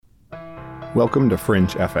Welcome to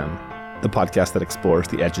Fringe FM, the podcast that explores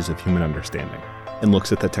the edges of human understanding and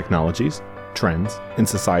looks at the technologies, trends, and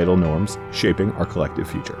societal norms shaping our collective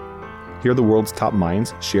future. Here, the world's top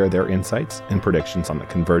minds share their insights and predictions on the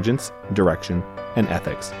convergence, direction, and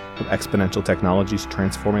ethics of exponential technologies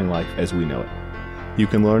transforming life as we know it. You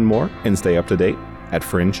can learn more and stay up to date at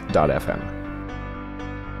fringe.fm.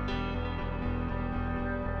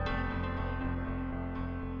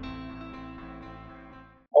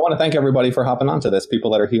 I want to thank everybody for hopping onto this,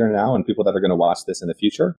 people that are here now and people that are going to watch this in the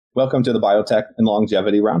future. Welcome to the Biotech and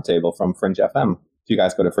Longevity Roundtable from Fringe FM. If you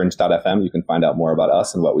guys go to fringe.fm, you can find out more about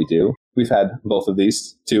us and what we do. We've had both of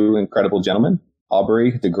these two incredible gentlemen,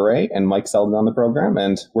 Aubrey DeGray and Mike Selden, on the program,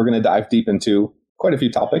 and we're going to dive deep into quite a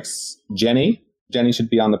few topics. Jenny should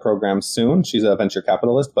be on the program soon. She's a venture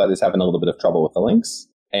capitalist, but is having a little bit of trouble with the links.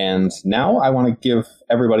 And now I want to give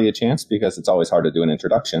everybody a chance, because it's always hard to do an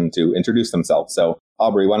introduction, to introduce themselves. So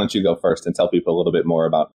Aubrey, why don't you go first and tell people a little bit more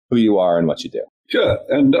about who you are and what you do? Sure.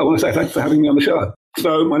 And I want to say thanks for having me on the show.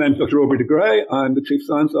 So my name is Dr. Aubrey DeGray. I'm the Chief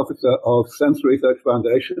Science Officer of Sense Research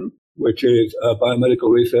Foundation, which is a biomedical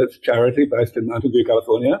research charity based in Mountain View,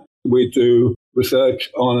 California. We do research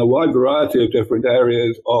on a wide variety of different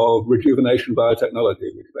areas of rejuvenation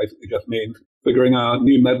biotechnology, which basically just means figuring out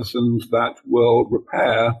new medicines that will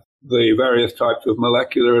repair the various types of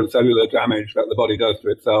molecular and cellular damage that the body does to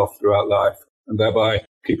itself throughout life, and thereby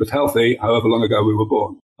keep us healthy however long ago we were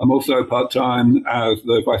born. I'm also part-time as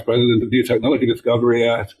the Vice President of New Technology Discovery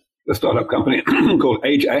at a startup company called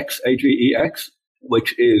AgeX, AGEX,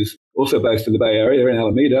 which is also based in the Bay Area in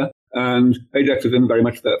Alameda. And AgeX is in very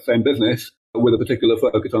much that same business, with a particular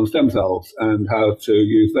focus on stem cells and how to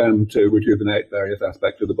use them to rejuvenate various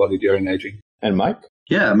aspects of the body during aging. And Mike?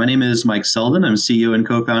 Yeah, my name is Mike Selden. I'm CEO and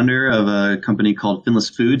co-founder of a company called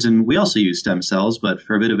Finless Foods, and we also use stem cells, but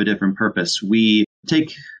for a bit of a different purpose. We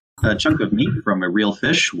take a chunk of meat from a real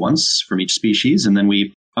fish once from each species, and then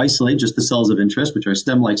we isolate just the cells of interest, which are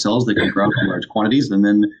stem-like cells that can grow up in large quantities, and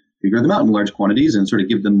then we grow them out in large quantities and sort of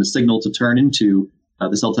give them the signal to turn into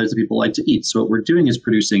the cell types that people like to eat. So what we're doing is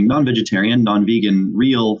producing non-vegetarian, non-vegan,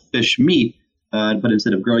 real fish meat, but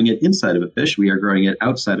instead of growing it inside of a fish, we are growing it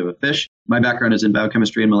outside of a fish. My background is in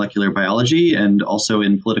biochemistry and molecular biology, and also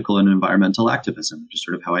in political and environmental activism, which is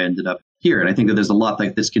sort of how I ended up here. And I think that there's a lot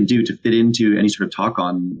that this can do to fit into any sort of talk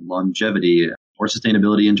on longevity or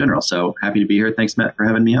sustainability in general. So happy to be here. Thanks, Matt, for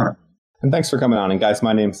having me on. And thanks for coming on. And guys,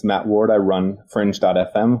 my name's Matt Ward. I run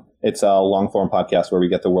fringe.fm. It's a long-form podcast where we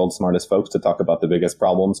get the world's smartest folks to talk about the biggest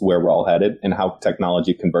problems, where we're all headed, and how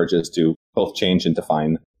technology converges to both change and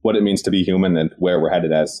define what it means to be human and where we're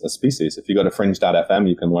headed as a species. If you go to fringe.fm,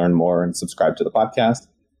 you can learn more and subscribe to the podcast.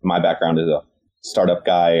 My background is a startup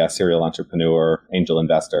guy, a serial entrepreneur, angel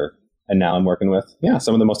investor. And now I'm working with,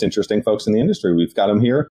 some of the most interesting folks in the industry. We've got them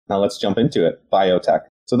here. Now let's jump into it. Biotech.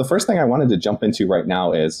 So the first thing I wanted to jump into right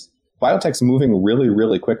now is biotech's moving really,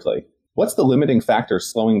 really quickly. What's the limiting factor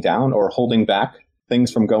slowing down or holding back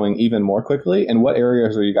things from going even more quickly? And what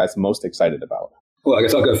areas are you guys most excited about? Well, I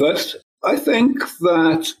guess I'll go first. I think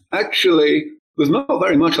that actually there's not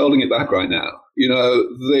very much holding it back right now. You know,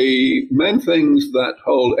 the main things that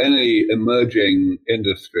hold any emerging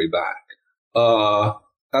industry back are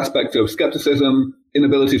aspects of skepticism,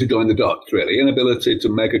 inability to join the dots, really, inability to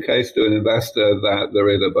make a case to an investor that there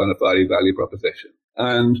is a bona fide value proposition.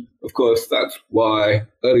 And, of course, that's why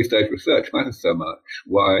early-stage research matters so much,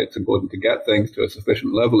 why it's important to get things to a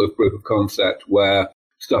sufficient level of proof of concept where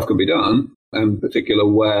stuff can be done, and in particular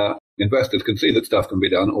where investors can see that stuff can be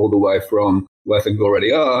done, all the way from where things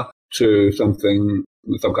already are to something,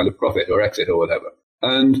 some kind of profit or exit or whatever.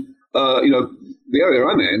 And, the area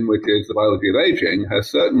I'm in, which is the biology of aging, has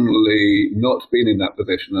certainly not been in that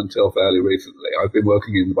position until fairly recently. I've been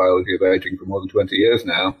working in the biology of aging for more than 20 years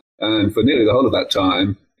now. And for nearly the whole of that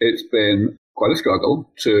time, it's been quite a struggle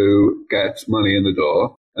to get money in the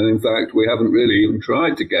door. And in fact, we haven't really even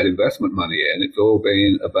tried to get investment money in. It's all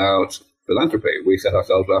been about philanthropy. We set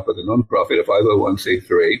ourselves up as a non-profit, a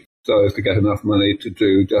 501c3, so as to get enough money to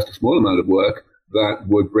do just a small amount of work that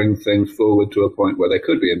would bring things forward to a point where they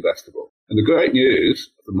could be investable. And the great news,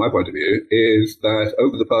 from my point of view, is that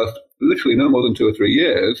over the past literally no more than 2 or 3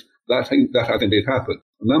 years, that has indeed happened.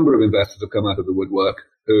 A number of investors have come out of the woodwork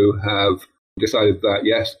who have decided that,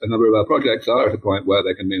 yes, a number of our projects are at a point where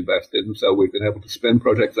they can be invested. And so we've been able to spin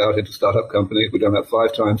projects out into startup companies. We've done that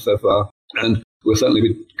 5 times so far, and we'll certainly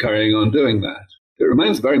be carrying on doing that. It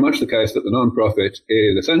remains very much the case that the non-profit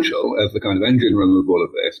is essential as the kind of engine room of all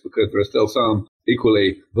of this, because there are still some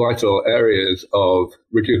equally vital areas of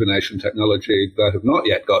rejuvenation technology that have not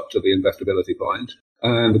yet got to the investability point.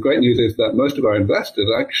 And the great news is that most of our investors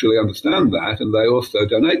actually understand that, and they also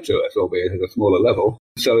donate to us, albeit at a smaller level,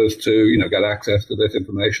 so as to get access to this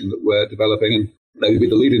information that we're developing and maybe be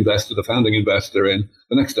the lead investor, the founding investor in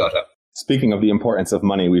the next startup. Speaking of the importance of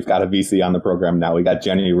money, we've got a VC on the program now. We got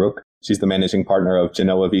Jenny Rook. She's the managing partner of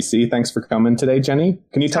Genoa VC. Thanks for coming today, Jenny.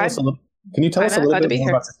 Can you tell us a little bit more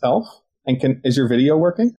about yourself? And is your video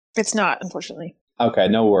working? It's not, unfortunately. Okay,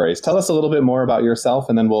 no worries. Tell us a little bit more about yourself,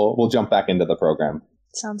 and then we'll jump back into the program.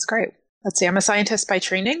 Sounds great. Let's see. I'm a scientist by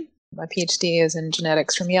training. My PhD is in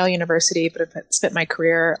genetics from Yale University, but I've spent my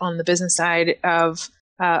career on the business side of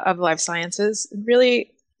life sciences.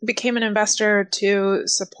 Really became an investor to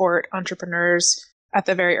support entrepreneurs at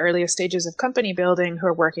the very earliest stages of company building who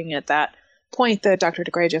are working at that point that Dr.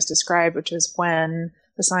 DeGray just described, which is when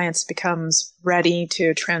the science becomes ready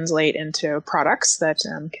to translate into products that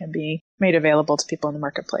can be made available to people in the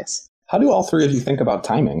marketplace. How do all three of you think about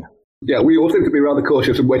timing? Yeah, we all seem to be rather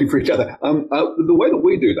cautious and waiting for each other. The way that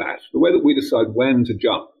we do that, the way that we decide when to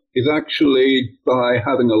jump, is actually by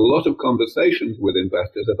having a lot of conversations with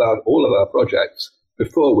investors about all of our projects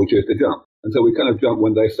before we choose to jump. And so we kind of jump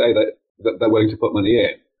when they say that they're willing to put money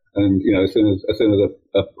in. And as soon as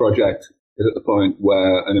a project is at the point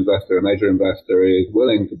where a major investor is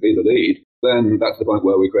willing to be the lead, then that's the point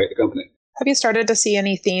where we create the company. Have you started to see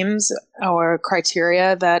any themes or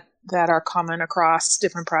criteria that are common across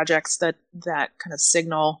different projects that kind of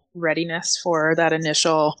signal readiness for that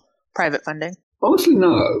initial private funding? Honestly,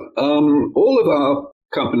 no. All of our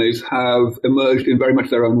companies have emerged in very much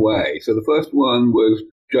their own way. So the first one was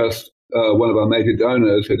just one of our major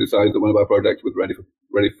donors who decided that one of our projects was ready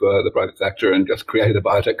for the private sector and just created a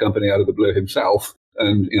biotech company out of the blue himself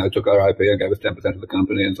and took our IP and gave us 10% of the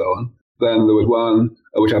company and so on. Then there was one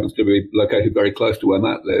which happens to be located very close to where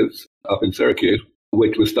Matt lives, up in Syracuse,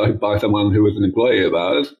 which was started by someone who was an employee of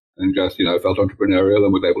ours and just felt entrepreneurial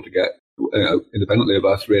and was able to get independently of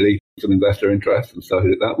us really some investor interest and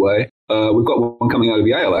started it that way. We've got one coming out of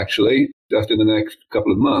Yale actually just in the next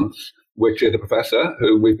couple of months, which is a professor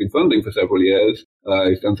who we've been funding for several years.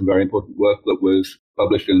 He's done some very important work that was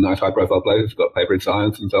published in nice high-profile places, got a paper in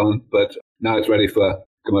Science and so on, but now it's ready for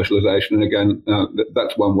commercialization. And again,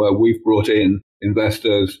 that's one where we've brought in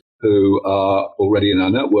investors who are already in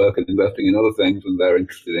our network and investing in other things, and they're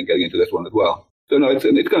interested in getting into this one as well. So no, it's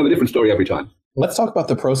kind of a different story every time. Let's talk about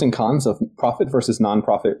the pros and cons of profit versus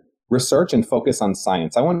nonprofit research and focus on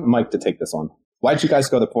science. I want Mike to take this one. Why did you guys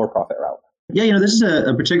go the for-profit route? Yeah, this is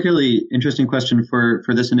a particularly interesting question for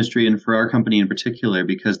this industry and for our company in particular,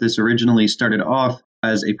 because this originally started off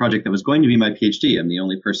as a project that was going to be my PhD. I'm the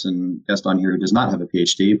only guest on here who does not have a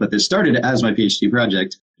PhD, but this started as my PhD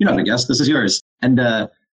project. You're not a guest, this is yours. And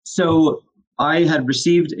so I had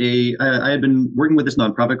I had been working with this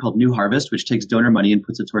nonprofit called New Harvest, which takes donor money and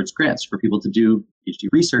puts it towards grants for people to do PhD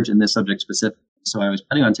research in this subject specific. So I was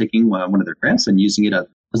planning on taking one of their grants and using it. I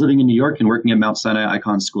was living in New York and working at Mount Sinai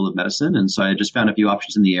Icahn School of Medicine. And so I just found a few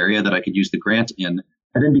options in the area that I could use the grant in.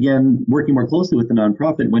 I then began working more closely with the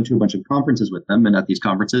nonprofit, went to a bunch of conferences with them. And at these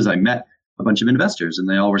conferences, I met a bunch of investors. And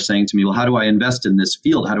they all were saying to me, well, how do I invest in this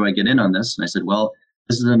field? How do I get in on this? And I said, well,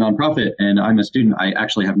 this is a nonprofit and I'm a student. I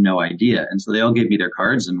actually have no idea. And so they all gave me their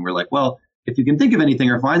cards and were like, well, if you can think of anything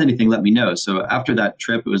or find anything, let me know. So after that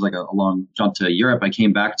trip, it was like a long jaunt to Europe. I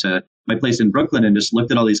came back to my place in Brooklyn and just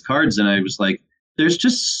looked at all these cards. And I was like, there's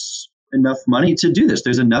just enough money to do this.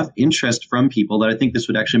 There's enough interest from people that I think this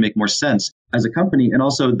would actually make more sense as a company. And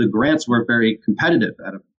also the grants were very competitive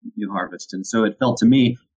out of New Harvest. And so it felt to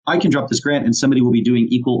me, I can drop this grant and somebody will be doing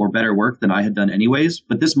equal or better work than I had done anyways,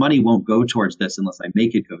 but this money won't go towards this unless I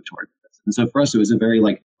make it go towards this. And so for us, it was a very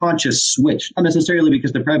conscious switch, not necessarily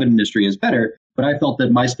because the private industry is better, but I felt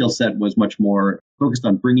that my skill set was much more focused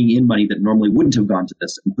on bringing in money that normally wouldn't have gone to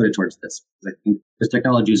this and put it towards this. I think this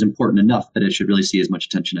technology is important enough that it should really see as much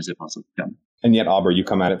attention as it possibly can. And yet, Aubrey, you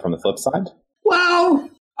come at it from the flip side? Well,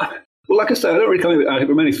 like I said, I don't really come at it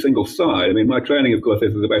from any single side. I mean, my training, of course,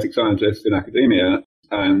 is as a basic scientist in academia.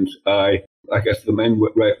 And I guess the main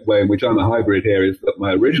way in which I'm a hybrid here is that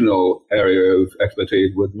my original area of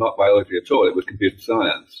expertise was not biology at all. It was computer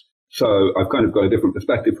science. So I've kind of got a different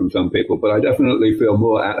perspective from some people, but I definitely feel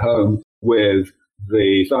more at home with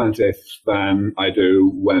the scientists than I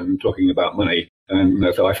do when talking about money. And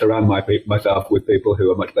so I surround myself with people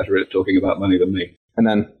who are much better at talking about money than me. And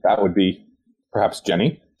then that would be perhaps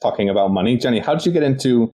Jenny talking about money. Jenny, how did you get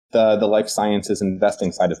into the life sciences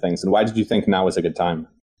investing side of things, and why did you think now was a good time?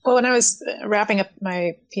 Well, when I was wrapping up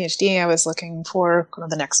my PhD, I was looking for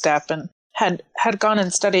the next step and had gone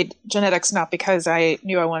and studied genetics, not because I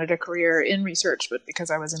knew I wanted a career in research, but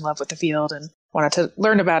because I was in love with the field and wanted to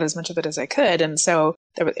learn about as much of it as I could. And so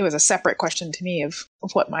it was a separate question to me of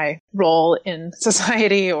what my role in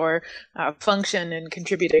society or function in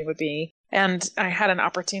contributing would be. And I had an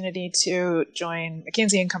opportunity to join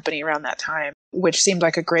McKinsey & Company around that time, which seemed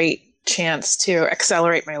like a great chance to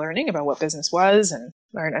accelerate my learning about what business was and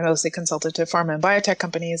learn. I mostly consulted to pharma and biotech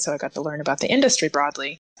companies, so I got to learn about the industry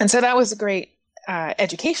broadly. And so that was a great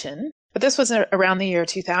education. But this was around the year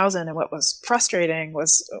 2000, and what was frustrating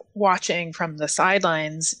was watching from the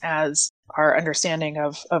sidelines as our understanding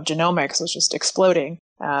of genomics was just exploding.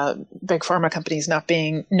 Big pharma companies not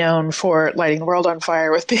being known for lighting the world on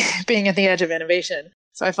fire with being at the edge of innovation.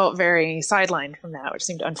 So I felt very sidelined from that, which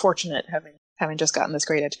seemed unfortunate, having just gotten this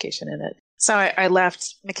great education in it. So I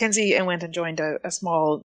left McKinsey and went and joined a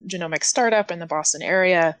small genomics startup in the Boston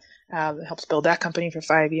area, helped build that company for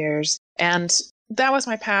 5 years. And that was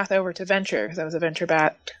my path over to venture, because I was a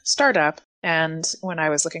venture-backed startup. And when I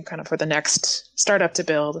was looking kind of for the next startup to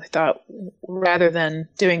build, I thought, rather than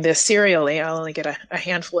doing this serially, I'll only get a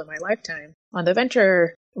handful in my lifetime. On the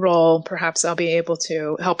venture role, perhaps I'll be able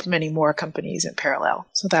to help many more companies in parallel.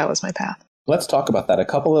 So that was my path. Let's talk about that. A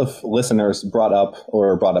couple of listeners brought up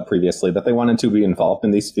previously that they wanted to be involved in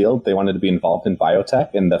these fields. They wanted to be involved in biotech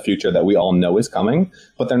and the future that we all know is coming,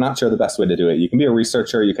 but they're not sure the best way to do it. You can be a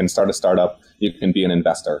researcher, you can start a startup, you can be an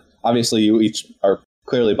investor. Obviously, you each are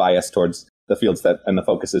clearly biased towards the fields and the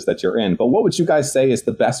focuses that you're in. But what would you guys say is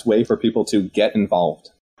the best way for people to get involved?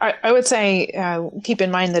 I would say keep in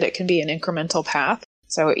mind that it can be an incremental path.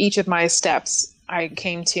 So each of my steps I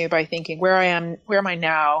came to by thinking, where am I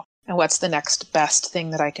now? And what's the next best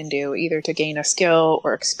thing that I can do, either to gain a skill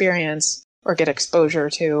or experience or get exposure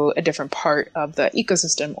to a different part of the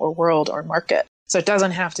ecosystem or world or market. So it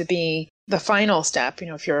doesn't have to be the final step.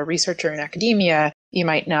 If you're a researcher in academia, you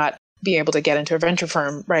might not be able to get into a venture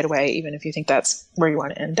firm right away, even if you think that's where you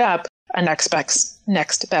want to end up. A next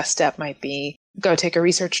best step might be go take a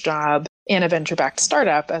research job in a venture-backed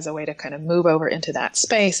startup as a way to kind of move over into that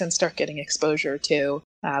space and start getting exposure to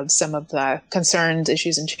some of the concerns,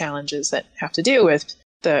 issues, and challenges that have to do with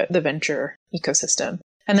the venture ecosystem,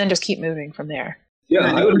 and then just keep moving from there. Yeah,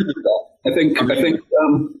 I would agree with that. I think.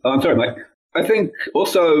 I'm sorry, Mike. I think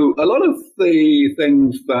also a lot of the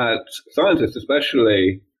things that scientists,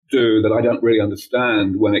 especially, do that I don't really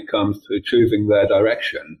understand when it comes to choosing their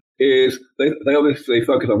direction is they obviously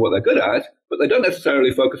focus on what they're good at, but they don't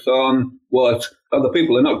necessarily focus on what other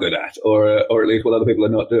people are not good at, or at least what other people are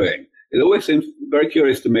not doing. It always seems very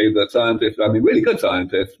curious to me that scientists, really good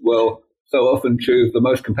scientists, will so often choose the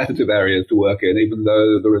most competitive areas to work in, even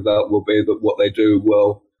though the result will be that what they do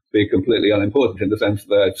will be completely unimportant in the sense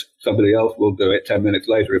that somebody else will do it 10 minutes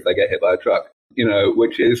later if they get hit by a truck,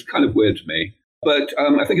 which is kind of weird to me. But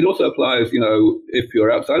I think it also applies, if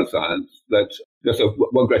you're outside of science, that just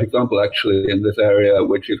one great example actually in this area,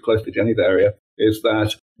 which is close to Jenny's area, is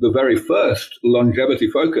that the very first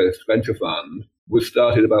longevity-focused venture fund was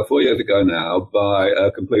started about 4 years ago now by a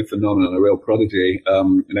complete phenomenon, a real prodigy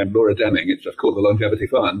named Laura Deming. It's just called the Longevity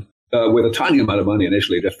Fund, with a tiny amount of money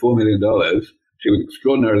initially, just $4 million. She was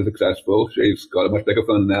extraordinarily successful. She's got a much bigger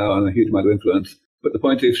fund now and a huge amount of influence. But the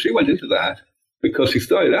point is, she went into that because she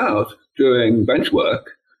started out doing bench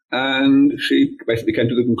work, and she basically came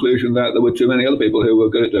to the conclusion that there were too many other people who were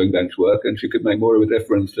good at doing bench work, and she could make more of a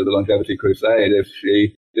difference to the longevity crusade if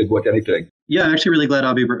she did what Jenny did. Yeah, I'm actually really glad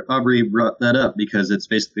Aubrey brought that up, because it's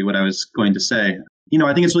basically what I was going to say.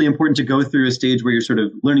 I think it's really important to go through a stage where you're sort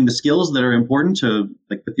of learning the skills that are important to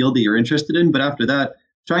like the field that you're interested in. But after that,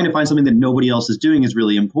 trying to find something that nobody else is doing is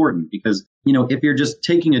really important, because, if you're just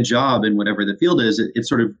taking a job in whatever the field is, it's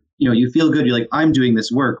sort of, you feel good. You're like, I'm doing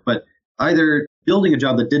this work, but either building a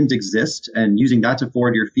job that didn't exist and using that to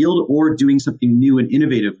forward your field, or doing something new and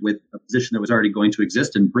innovative with a position that was already going to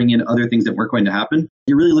exist and bring in other things that weren't going to happen.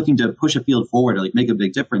 You're really looking to push a field forward or make a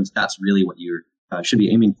big difference. That's really what you should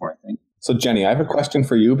be aiming for, I think. So Jenny, I have a question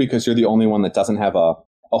for you, because you're the only one that doesn't have a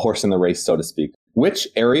horse in the race, so to speak. Which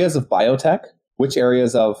areas of biotech, which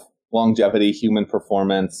areas of longevity, human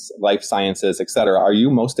performance, life sciences, et cetera, are you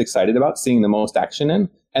most excited about seeing the most action in?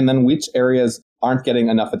 And then which areas aren't getting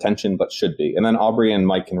enough attention but should be? And then Aubrey and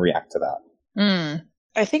Mike can react to that.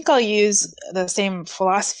 I think I'll use the same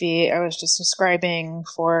philosophy I was just describing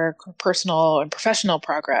for personal and professional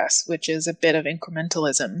progress, which is a bit of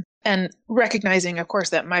incrementalism. And recognizing, of course,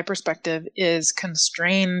 that my perspective is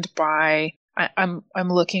constrained by, I'm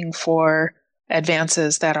looking for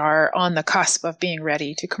advances that are on the cusp of being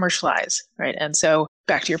ready to commercialize, right? And so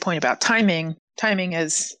back to your point about timing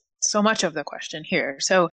is so much of the question here.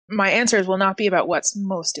 So my answers will not be about what's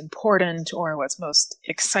most important or what's most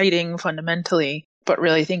exciting fundamentally, but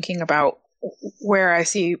really thinking about where I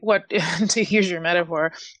see what, to use your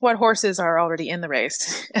metaphor, what horses are already in the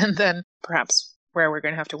race, and then perhaps where we're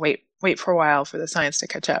going to have to wait for a while for the science to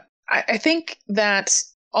catch up. I think that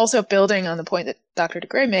also building on the point that Dr.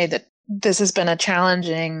 DeGray made, that this has been a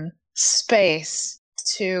challenging space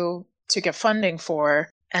to get funding for.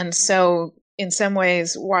 And so in some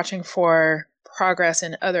ways, watching for progress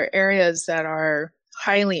in other areas that are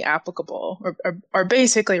highly applicable or are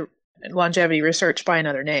basically longevity research by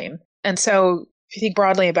another name. And so if you think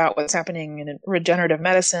broadly about what's happening in regenerative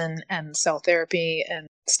medicine and cell therapy and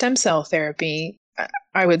stem cell therapy,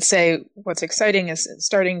 I would say what's exciting is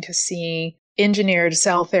starting to see engineered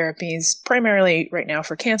cell therapies, primarily right now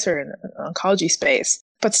for cancer in the oncology space.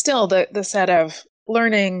 But still, the set of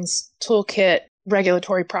learnings, toolkit,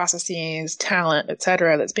 regulatory processes, talent, et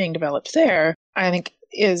cetera, that's being developed there, I think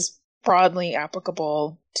is broadly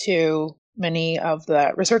applicable to many of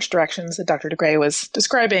the research directions that Dr. DeGray was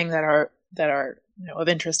describing that are of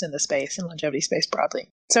interest in the space and longevity space broadly.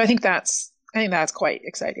 So I think that's quite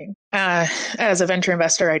exciting. As a venture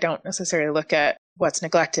investor, I don't necessarily look at what's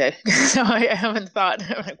neglected. So I haven't thought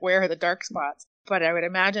like where are the dark spots, but I would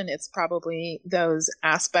imagine it's probably those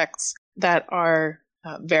aspects that are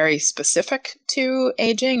very specific to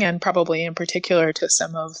aging and probably in particular to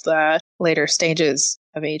some of the later stages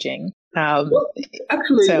of aging. Well,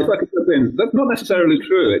 actually, if I could jump in, that's not necessarily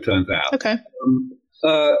true, it turns out. Okay.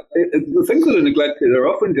 The things that are neglected are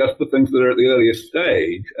often just the things that are at the earliest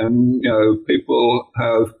stage, and people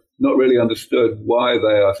have not really understood why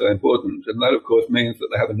they are so important, and that of course means that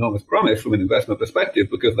they have enormous promise from an investment perspective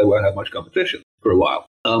because they won't have much competition for a while.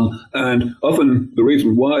 And often the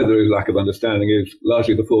reason why there is lack of understanding is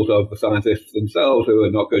largely the fault of the scientists themselves, who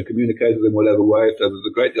are not good communicators in whatever way. So there's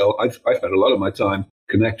a great deal. I spent a lot of my time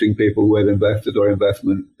connecting people with investors or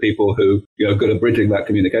investment people who are good at bridging that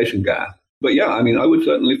communication gap. But yeah, I mean, I would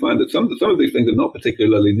certainly find that some of these things are not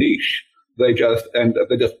particularly niche. They're just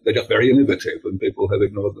very innovative, and people have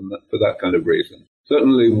ignored them for that kind of reason.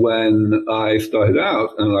 Certainly, when I started out,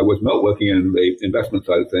 and I was not working in the investment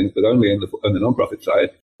side of things, but only in the nonprofit side,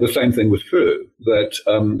 the same thing was true. That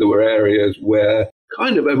there were areas where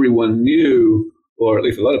kind of everyone knew, or at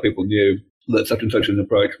least a lot of people knew, that such and such an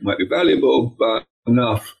approach might be valuable, but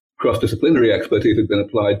enough cross-disciplinary expertise had been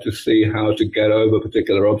applied to see how to get over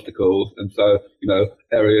particular obstacles. And so,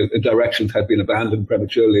 areas and directions had been abandoned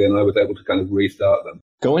prematurely, and I was able to kind of restart them.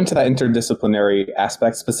 Go into that interdisciplinary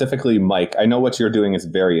aspect, specifically, Mike. I know what you're doing is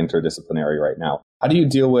very interdisciplinary right now. How do you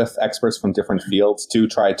deal with experts from different fields to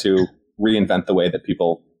try to reinvent the way that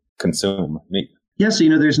people consume meat? Yeah, so,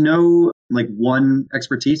 there's no one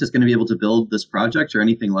expertise that's going to be able to build this project or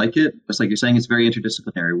anything like it. Just like you're saying, it's very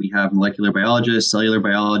interdisciplinary. We have molecular biologists, cellular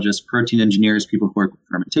biologists, protein engineers, people who work with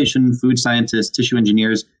fermentation, food scientists, tissue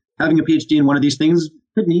engineers. Having a PhD in one of these things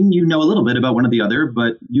could mean you know a little bit about one or the other,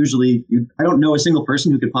 but usually I don't know a single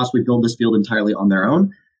person who could possibly build this field entirely on their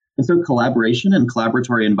own. And so collaboration and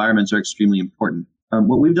collaboratory environments are extremely important.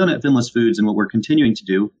 What we've done at Finless Foods and what we're continuing to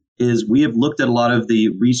do is we have looked at a lot of the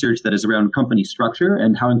research that is around company structure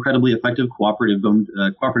and how incredibly effective cooperative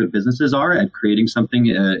businesses are at creating something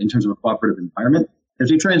in terms of a cooperative environment.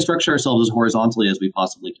 As we try and structure ourselves as horizontally as we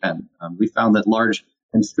possibly can, we found that large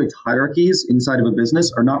and strict hierarchies inside of a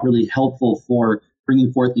business are not really helpful for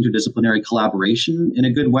bringing forth interdisciplinary collaboration in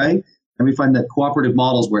a good way. And we find that cooperative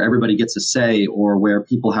models where everybody gets a say or where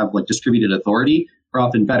people have distributed authority are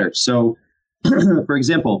often better. So, for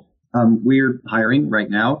example, we're hiring right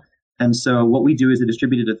now. And so what we do is a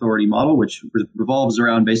distributed authority model, which revolves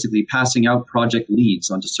around basically passing out project leads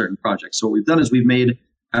onto certain projects. So what we've done is we've made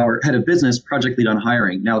our head of business project lead on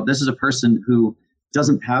hiring. Now, this is a person who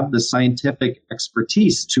doesn't have the scientific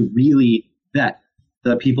expertise to really vet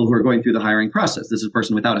the people who are going through the hiring process. This is a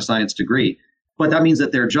person without a science degree. But that means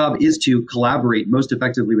that their job is to collaborate most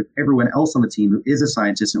effectively with everyone else on the team who is a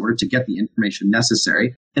scientist in order to get the information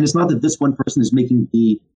necessary. And it's not that this one person is making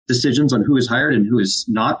the decisions on who is hired and who is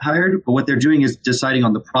not hired, but what they're doing is deciding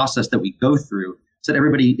on the process that we go through so that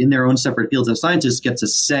everybody in their own separate fields of scientists gets a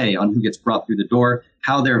say on who gets brought through the door,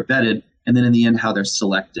 how they're vetted, and then in the end, how they're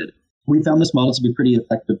selected. We found this model to be pretty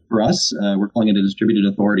effective for us. We're calling it a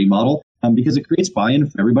distributed authority model because it creates buy-in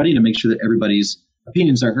for everybody to make sure that everybody's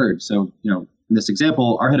opinions are heard. So, in this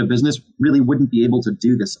example, our head of business really wouldn't be able to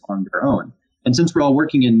do this on their own. And since we're all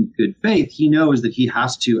working in good faith, he knows that he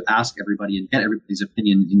has to ask everybody and get everybody's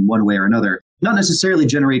opinion in one way or another. Not necessarily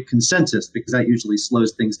generate consensus, because that usually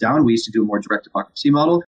slows things down. We used to do a more direct democracy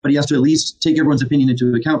model, but he has to at least take everyone's opinion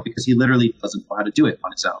into account because he literally doesn't know how to do it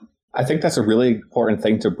on his own. I think that's a really important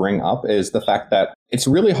thing to bring up is the fact that it's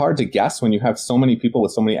really hard to guess when you have so many people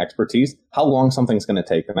with so many expertise, how long something's going to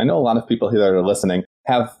take. And I know a lot of people here that are listening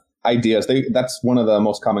have ideas. That's one of the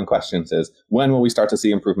most common questions is, when will we start to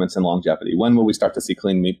see improvements in longevity? When will we start to see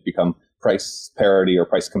clean meat become price parity or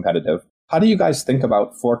price competitive? How do you guys think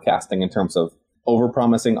about forecasting in terms of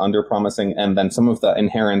over-promising, under-promising, and then some of the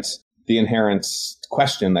inherent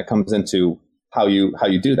question that comes into how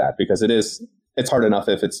you do that? Because it's hard enough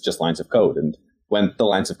if it's just lines of code. And when the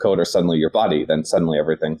lines of code are suddenly your body, then suddenly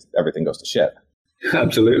everything goes to shit.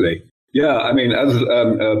 Absolutely. Yeah, I mean, as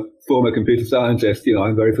a former computer scientist,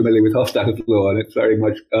 I'm very familiar with Hofstadter's law, and it's very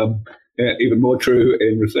much even more true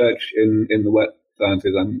in research in the wet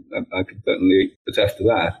sciences, and I can certainly attest to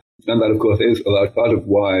that. And that, of course, is a large part of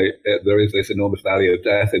why there is this enormous valley of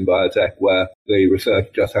death in biotech, where the research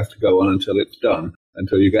just has to go on until it's done,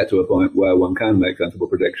 until you get to a point where one can make sensible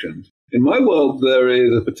predictions. In my world, there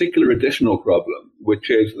is a particular additional problem,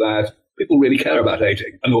 which is that people really care about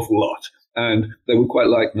aging an awful lot, and they would quite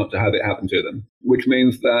like not to have it happen to them, which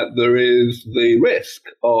means that there is the risk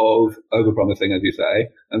of overpromising, as you say,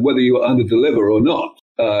 and whether you under-deliver or not,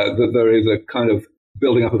 that there is a kind of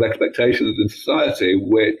building up of expectations in society,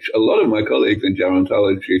 which a lot of my colleagues in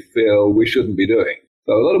gerontology feel we shouldn't be doing.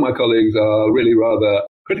 So a lot of my colleagues are really rather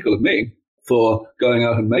critical of me for going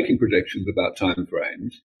out and making predictions about time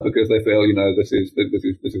frames, because they feel, this is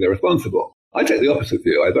irresponsible. I take the opposite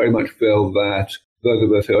view. I very much feel that those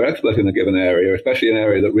of us who are expert in a given area, especially an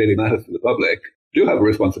area that really matters to the public, do have a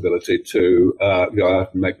responsibility to go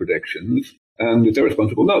out and make predictions, and it's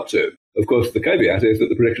irresponsible not to. Of course, the caveat is that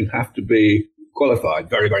the predictions have to be qualified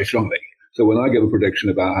very, very strongly. So when I give a prediction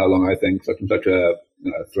about how long I think such and such a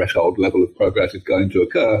threshold level of progress is going to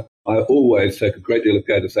occur, I always take a great deal of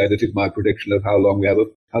care to say this is my prediction of how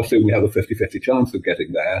soon we have a 50-50 chance of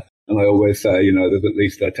getting there. And I always say, there's at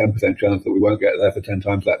least a 10% chance that we won't get there for 10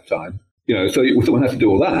 times that time. So one has to do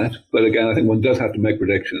all that. But again, I think one does have to make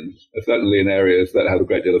predictions, certainly in areas that have a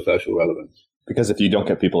great deal of social relevance. Because if you don't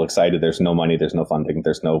get people excited, there's no money, there's no funding,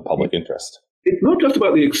 there's no public interest. It's not just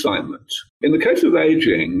about the excitement. In the case of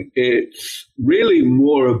aging, it's really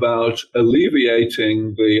more about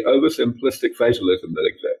alleviating the oversimplistic fatalism that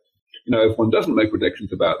exists. If one doesn't make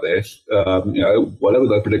predictions about this, whatever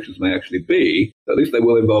those predictions may actually be, at least they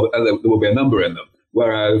will involve, there will be a number in them.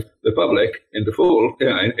 Whereas the public, in default,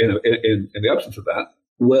 in the absence of that,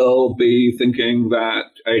 will be thinking that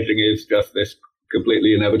aging is just this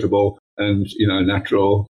completely inevitable and,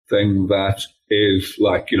 natural thing that is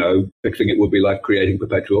like, fixing it would be like creating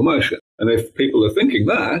perpetual motion. And if people are thinking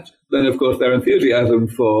that, then of course their enthusiasm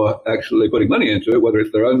for actually putting money into it, whether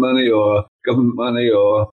it's their own money or government money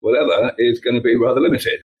or whatever, is going to be rather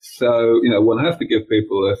limited. So, one has to give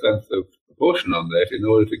people a sense of proportion on this in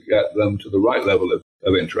order to get them to the right level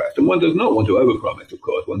of interest. And one does not want to overpromise, of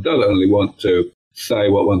course. One does only want to say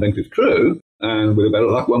what one thinks is true, and with a better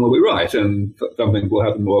luck, one will be right. And some things will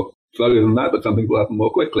happen more slowly than that, but some things will happen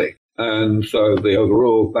more quickly. And so the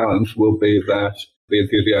overall balance will be that the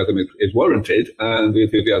enthusiasm is warranted, and the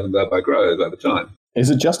enthusiasm thereby grows over time. Is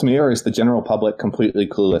it just me, or is the general public completely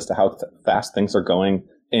clueless to how fast things are going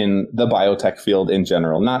in the biotech field in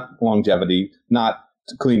general? Not longevity, not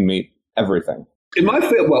clean meat, everything. In my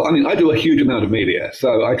field, I do a huge amount of media,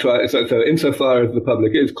 so I try. So insofar as the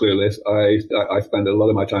public is clueless, I spend a lot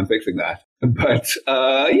of my time fixing that. But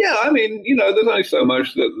there's only so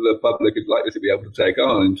much that the public is likely to be able to take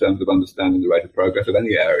on in terms of understanding the rate of progress of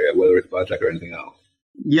any area, whether it's biotech or anything else.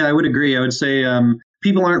 Yeah, I would agree. I would say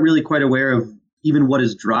people aren't really quite aware of even what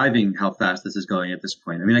is driving how fast this is going at this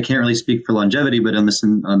point. I mean, I can't really speak for longevity, but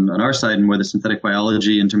on our side and more the synthetic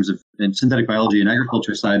biology in terms of synthetic biology and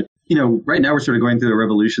agriculture side, right now we're sort of going through a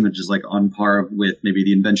revolution which is like on par with maybe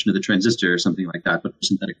the invention of the transistor or something like that, but for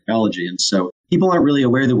synthetic biology. And so people aren't really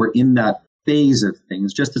aware that we're in that phase of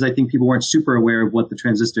things, just as I think people weren't super aware of what the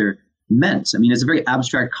transistor meant. I mean, it's a very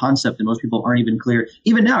abstract concept and most people aren't even clear.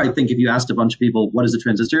 Even now, I think if you asked a bunch of people, what is a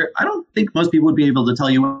transistor? I don't think most people would be able to tell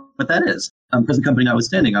you what that is, present company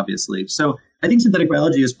notwithstanding, obviously. So I think synthetic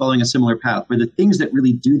biology is following a similar path where the things that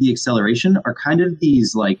really do the acceleration are kind of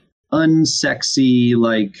these like unsexy,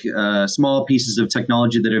 small pieces of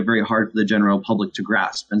technology that are very hard for the general public to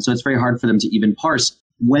grasp. And so it's very hard for them to even parse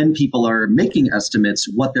when people are making estimates,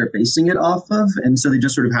 what they're basing it off of. And so they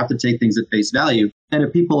just sort of have to take things at face value. And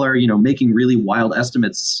if people are, making really wild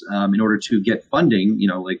estimates in order to get funding,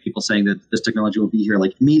 like people saying that this technology will be here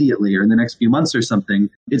like immediately or in the next few months or something,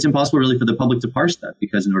 it's impossible really for the public to parse that,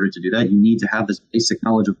 because in order to do that, you need to have this basic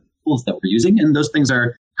knowledge of tools that we're using. And those things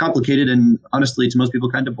are complicated and honestly, to most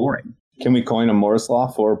people, kind of boring. Can we coin a Moore's law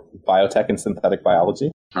for biotech and synthetic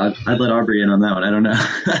biology? I'd let Aubrey in on that one. I don't know.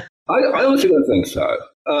 I honestly don't think so.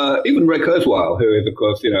 even Ray Kurzweil, who is, of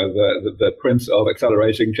course, the prince of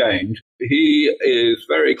accelerating change, he is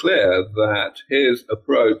very clear that his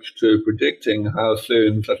approach to predicting how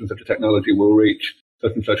soon such and such a technology will reach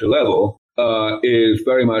such and such a level is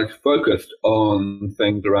very much focused on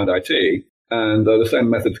things around IT. And though the same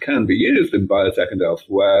methods can be used in biotech and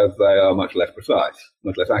elsewhere, they are much less precise,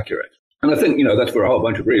 much less accurate. And I think, that's for a whole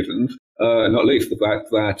bunch of reasons, not least the fact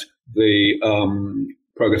that the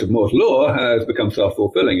progress of Moore's law has become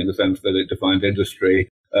self-fulfilling in the sense that it defines industry,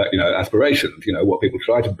 aspirations, what people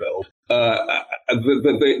try to build.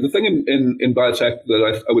 The thing in biotech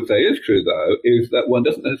that I would say is true, though, is that one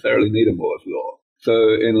doesn't necessarily need a Moore's law.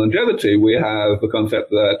 So in longevity, we have the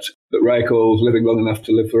concept that Ray calls living long enough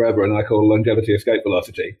to live forever, and I call longevity escape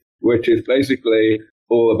velocity, which is basically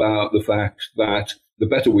all about the fact that the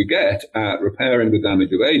better we get at repairing the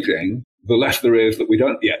damage of aging, the less there is that we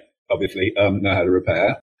don't yet, obviously, know how to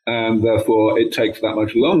repair. And therefore, it takes that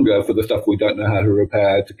much longer for the stuff we don't know how to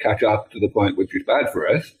repair to catch up to the point which is bad for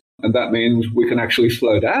us. And that means we can actually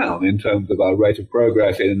slow down in terms of our rate of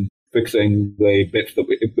progress in fixing the bits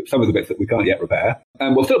some of the bits that we can't yet repair,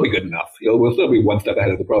 and we'll still be good enough. We'll still be one step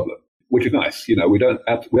ahead of the problem, which is nice. We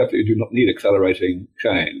absolutely do not need accelerating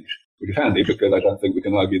change, which is handy because I don't think we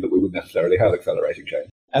can argue that we would necessarily have accelerating change.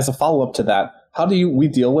 As a follow-up to that, how do we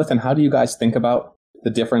deal with and how do you guys think about the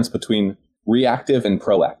difference between reactive and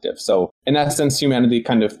proactive? So in essence, humanity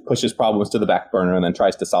kind of pushes problems to the back burner and then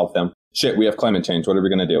tries to solve them. Shit, we have climate change. What are we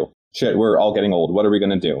going to do? Shit, we're all getting old. What are we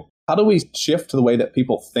going to do? How do we shift the way that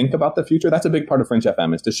people think about the future? That's a big part of Fringe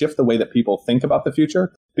FM, is to shift the way that people think about the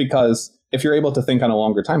future. Because if you're able to think on a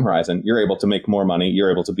longer time horizon, you're able to make more money, you're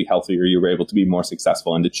able to be healthier, you're able to be more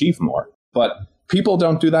successful and achieve more. But people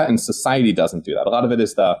don't do that and society doesn't do that. A lot of it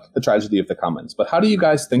is the tragedy of the commons. But how do you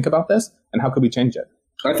guys think about this and how could we change it?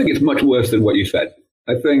 I think it's much worse than what you said.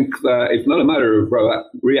 I think that it's not a matter of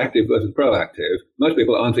reactive versus proactive. Most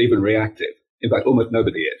people aren't even reactive. In fact, almost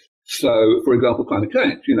nobody is. So, for example, climate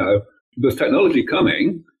change, there's technology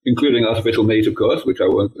coming, including artificial meat, of course, which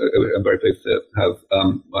I'm very pleased to have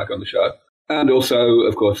Mike on the show. And also,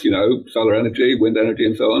 of course, solar energy, wind energy,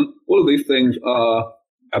 and so on. All of these things are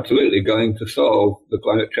absolutely going to solve the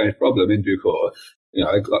climate change problem in due course,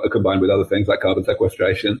 combined with other things like carbon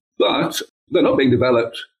sequestration. But they're not being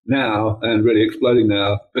developed now and really exploding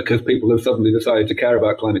now because people have suddenly decided to care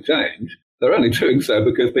about climate change. They're only doing so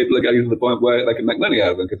because people are getting to the point where they can make money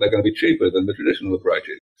out of them because they're going to be cheaper than the traditional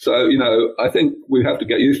approaches. So, I think we have to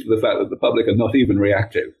get used to the fact that the public are not even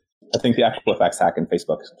reactive. I think the Equifax hack in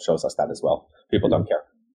Facebook shows us that as well. People don't care.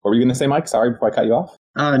 What were you going to say, Mike? Sorry, before I cut you off.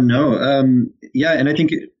 No. Yeah, and I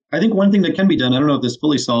think one thing that can be done, I don't know if this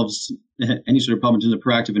fully solves any sort of problem in terms of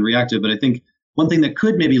proactive and reactive, but I think one thing that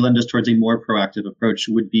could maybe lend us towards a more proactive approach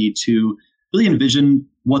would be to really envision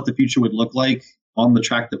what the future would look like on the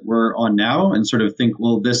track that we're on now and sort of think,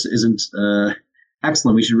 well, this isn't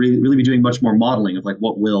excellent. We should really be doing much more modeling of like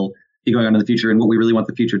what will be going on in the future and what we really want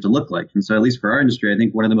the future to look like. And so at least for our industry, I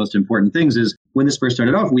think one of the most important things is when this first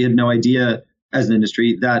started off, we had no idea as an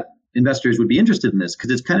industry that investors would be interested in this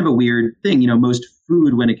because it's kind of a weird thing. Most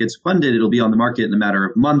food, when it gets funded, it'll be on the market in a matter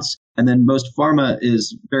of months. And then most pharma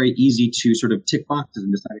is very easy to sort of tick boxes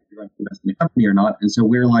and decide if you're going to invest in a company or not. And so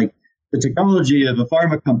we're like, the technology of a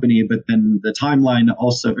pharma company, but then the timeline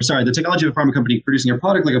the technology of a pharma company producing a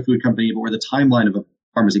product like a food company, but we're the timeline of a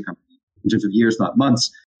pharmacy company in terms of years, not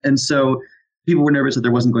months. And so people were nervous that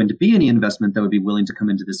there wasn't going to be any investment that would be willing to come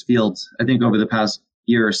into this field. I think over the past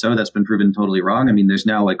year or so, that's been proven totally wrong. I mean, there's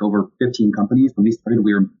now like over 15 companies. When we started,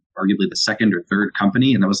 we were arguably the second or third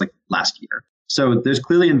company, and that was like last year. So there's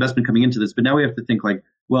clearly investment coming into this, but now we have to think like,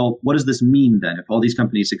 well, what does this mean then? If all these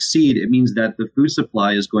companies succeed, it means that the food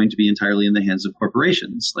supply is going to be entirely in the hands of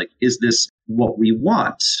corporations. Like, is this what we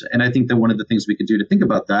want? And I think that one of the things we could do to think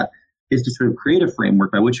about that is to sort of create a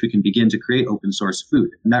framework by which we can begin to create open source food.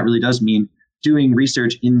 And that really does mean doing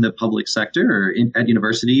research in the public sector or at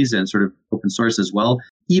universities and sort of open source as well,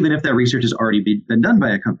 even if that research has already been done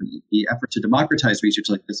by a company. The effort to democratize research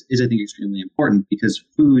like this is, I think, extremely important because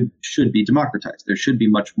food should be democratized. There should be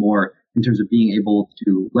much more in terms of being able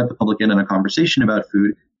to let the public in on a conversation about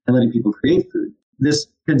food and letting people create food. This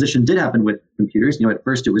transition did happen with computers. At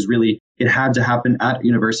first it had to happen at a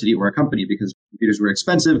university or a company because computers were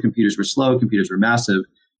expensive, computers were slow, computers were massive.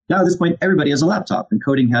 Now at this point, everybody has a laptop, and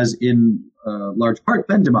coding has in large part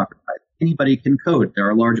been democratized. Anybody can code. There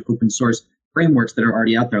are large open source frameworks that are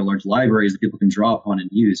already out there, large libraries that people can draw upon and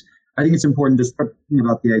use. I think it's important to start thinking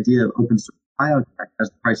about the idea of open source biotech as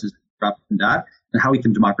the prices drop in that, and how we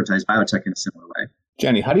can democratize biotech in a similar way.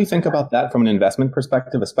 Jenny, how do you think about that from an investment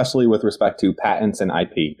perspective, especially with respect to patents and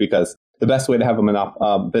IP? Because the best way to have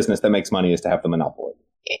a business that makes money is to have the monopoly.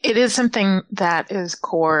 It is something that is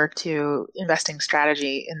core to investing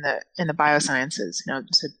strategy in the biosciences.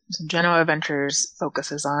 So Genoa Ventures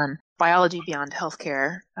focuses on biology beyond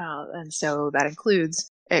healthcare, and so that includes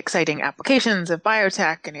exciting applications of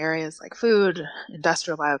biotech in areas like food,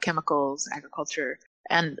 industrial biochemicals, agriculture,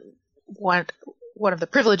 and one of the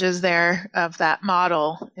privileges there of that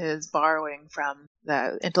model is borrowing from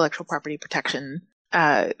the intellectual property protection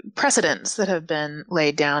precedents that have been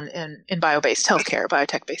laid down in bio-based healthcare,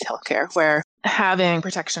 biotech-based healthcare, where having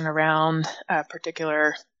protection around a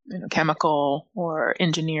particular chemical or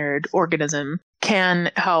engineered organism can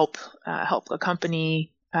help the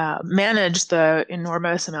company manage the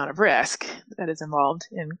enormous amount of risk that is involved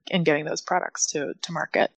in getting those products to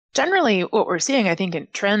market. Generally, what we're seeing, I think, in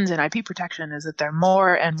trends in IP protection is that they're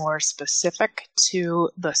more and more specific to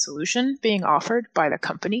the solution being offered by the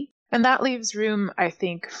company. And that leaves room, I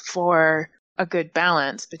think, for a good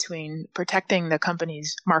balance between protecting the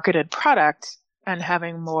company's marketed product and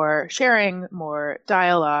having more sharing, more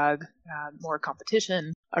dialogue, more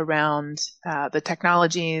competition around the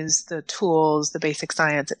technologies, the tools, the basic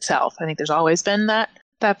science itself. I think there's always been that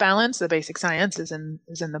balance. The basic science is in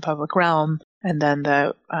the public realm, and then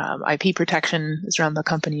the IP protection is around the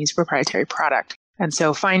company's proprietary product. And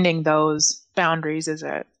so finding those boundaries is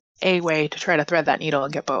a way to try to thread that needle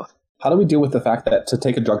and get both. How do we deal with the fact that to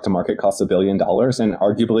take a drug to market costs $1 billion? And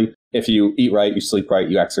arguably, if you eat right, you sleep right,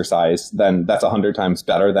 you exercise, then that's 100 times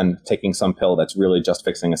better than taking some pill that's really just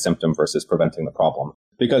fixing a symptom versus preventing the problem.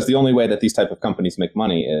 Because the only way that these type of companies make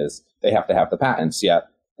money is they have to have the patents. Yet,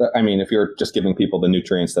 I mean, if you're just giving people the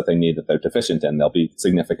nutrients that they need that they're deficient in, they'll be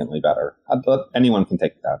significantly better. But anyone can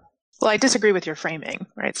take that. Well, I disagree with your framing,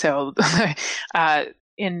 right? So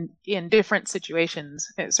in different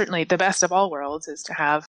situations, certainly the best of all worlds is to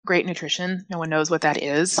have great nutrition. No one knows what that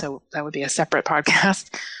is, so that would be a separate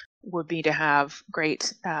podcast, would be to have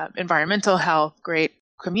great environmental health, great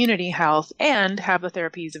community health, and have the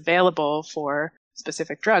therapies available for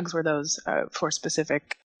specific drugs where those, for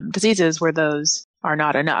specific diseases where those are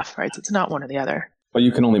not enough, right? So it's not one or the other. But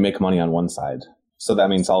you can only make money on one side. So that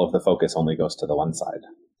means all of the focus only goes to the one side.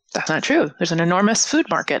 That's not true. There's an enormous food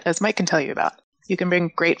market, as Mike can tell you about. You can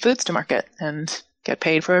bring great foods to market and get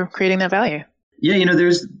paid for creating that value. Yeah,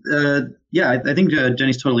 there's, I think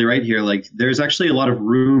Jenny's totally right here. Like, there's actually a lot of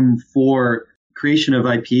room for creation of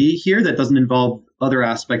IP here that doesn't involve other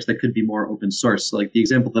aspects that could be more open source. Like, the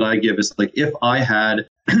example that I give is, like, if I had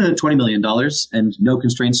 $20 million and no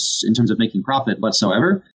constraints in terms of making profit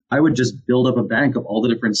whatsoever, I would just build up a bank of all the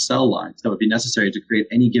different cell lines that would be necessary to create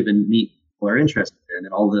any given meat people are interested in,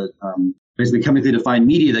 and all the basically chemically defined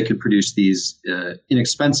media that could produce these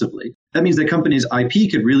inexpensively. That means that companies'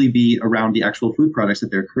 IP could really be around the actual food products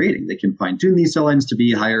that they're creating. They can fine-tune these cell lines to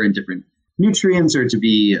be higher in different nutrients or to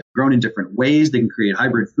be grown in different ways. They can create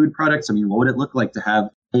hybrid food products. I mean, what would it look like to have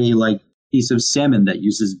a piece of salmon that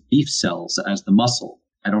uses beef cells as the muscle?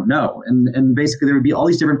 I don't know. And basically there would be all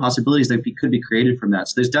these different possibilities that could be created from that.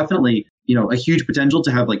 So there's definitely, a huge potential to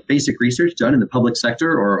have basic research done in the public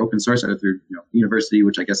sector or open source, either through university,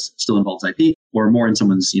 which I guess still involves IP, or more in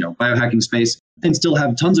someone's biohacking space, and still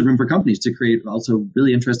have tons of room for companies to create also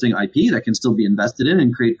really interesting IP that can still be invested in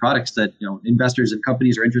and create products that investors and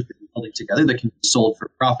companies are interested in building together that can be sold for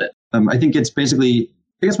profit. I think it's basically,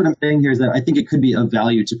 I guess what I'm saying here is that I think it could be of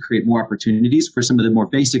value to create more opportunities for some of the more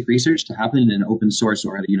basic research to happen in an open source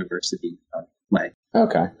or at a university way.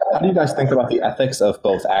 Okay. How do you guys think about the ethics of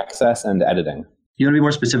both access and editing? You want to be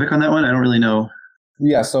more specific on that one? I don't really know.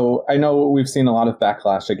 Yeah, so I know we've seen a lot of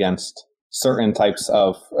backlash against certain types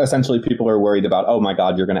of, essentially people are worried about, oh my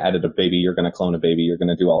God, you're going to edit a baby, you're going to clone a baby, you're going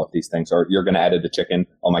to do all of these things, or you're going to edit a chicken,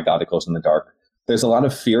 oh my God, it goes in the dark. There's a lot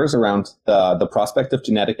of fears around the prospect of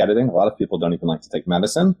genetic editing. A lot of people don't even like to take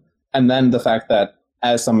medicine. And then the fact that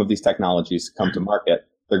as some of these technologies come to market,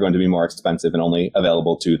 they're going to be more expensive and only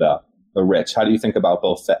available to the rich. How do you think about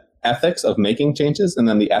both the ethics of making changes and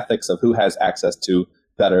then the ethics of who has access to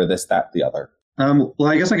better this, that, the other? Well,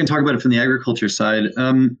 I guess I can talk about it from the agriculture side.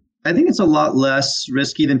 I think it's a lot less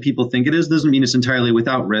risky than people think it is. Doesn't mean it's entirely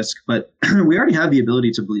without risk, but we already have the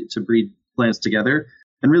ability to breed plants together.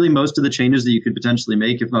 And really most of the changes that you could potentially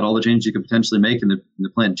make, if not all the changes you could potentially make in the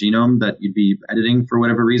plant genome that you'd be editing for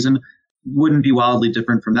whatever reason, wouldn't be wildly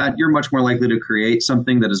different from that. You're much more likely to create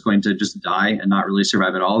something that is going to just die and not really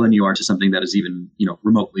survive at all than you are to something that is even,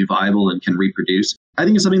 remotely viable and can reproduce. I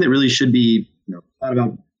think it's something that really should be, thought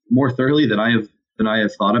about more thoroughly than I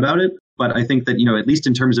have thought about it. But I think that, at least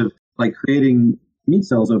in terms of creating meat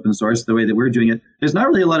cells open source, the way that we're doing it, there's not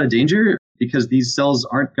really a lot of danger because these cells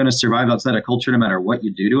aren't going to survive outside of culture no matter what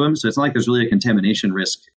you do to them. So it's not like there's really a contamination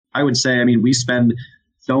risk. I would say, we spend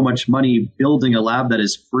so much money building a lab that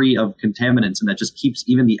is free of contaminants and that just keeps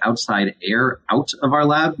even the outside air out of our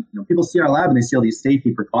lab. People see our lab and they see all these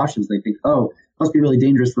safety precautions. They think, oh, it must be really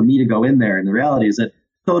dangerous for me to go in there. And the reality is that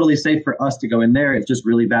it's totally safe for us to go in there. It's just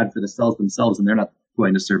really bad for the cells themselves, and they're not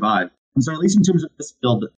going to survive. And so at least in terms of this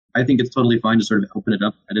field, I think it's totally fine to sort of open it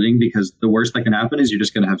up editing, because the worst that can happen is you're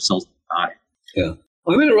just going to have cells die. Yeah.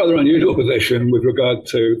 I'm in a rather unusual position with regard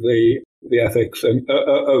to the ethics and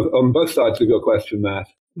on both sides of your question, Matt.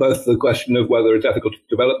 Both the question of whether it's ethical to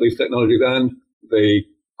develop these technologies and the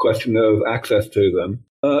question of access to them.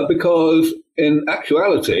 Because in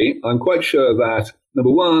actuality, I'm quite sure that,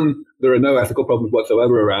 number one, there are no ethical problems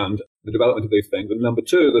whatsoever around the development of these things. And number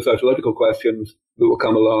two, the sociological questions that will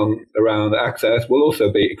come along around access will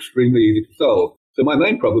also be extremely easy to solve. So my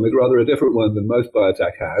main problem is rather a different one than most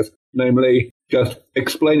biotech has, namely just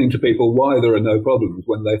explaining to people why there are no problems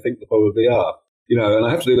when they think there probably are. And I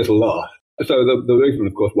have to do this a lot. So the reason,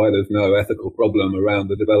 of course, why there's no ethical problem around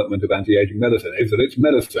the development of anti-aging medicine is that it's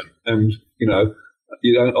medicine. And,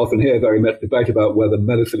 you don't often hear very much debate about whether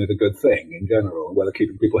medicine is a good thing in general, whether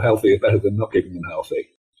keeping people healthy is better than not keeping them healthy.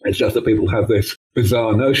 It's just that people have this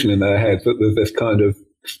bizarre notion in their heads that there's this kind of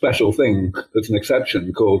special thing that's an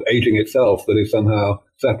exception called aging itself that is somehow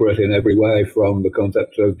separate in every way from the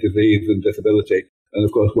concept of disease and disability. And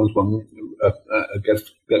of course, once one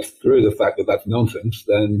gets through the fact that that's nonsense,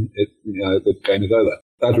 then the game is over.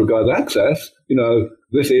 As regards access,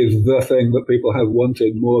 this is the thing that people have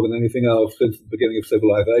wanted more than anything else since the beginning of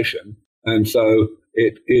civilization. And so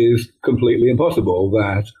it is completely impossible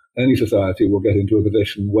that any society will get into a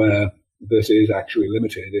position where this is actually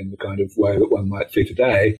limited in the kind of way that one might see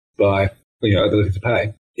today by, ability to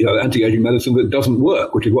pay. Anti-aging medicine that doesn't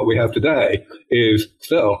work, which is what we have today, is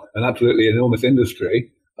still an absolutely enormous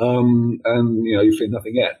industry. And you've seen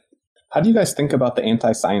nothing yet. How do you guys think about the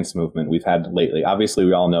anti-science movement we've had lately? Obviously,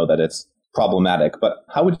 we all know that it's problematic, but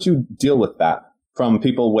how would you deal with that from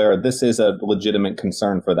people where this is a legitimate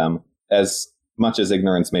concern for them as much as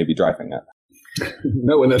ignorance may be driving it?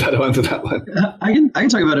 No one knows how to answer that one. I can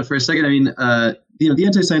talk about it for a second. I mean, the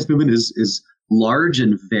anti-science movement is large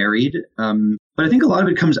and varied, but I think a lot of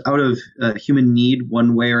it comes out of human need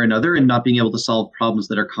one way or another and not being able to solve problems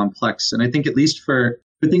that are complex. And I think at least for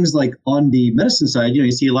things like on the medicine side,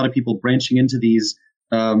 you see a lot of people branching into these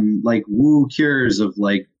like woo cures of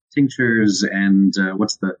like tinctures and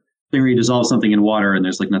what's the thing where you dissolve something in water and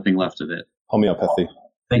there's like nothing left of it? Homeopathy.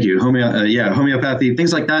 Thank you. Homeopathy,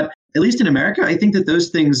 things like that. At least in America, I think that those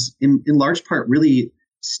things in large part really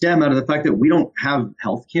stem out of the fact that we don't have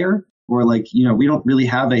healthcare, or we don't really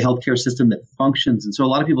have a healthcare system that functions. And so a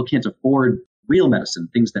lot of people can't afford real medicine,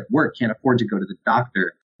 things that work, can't afford to go to the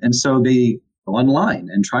doctor. And so they go online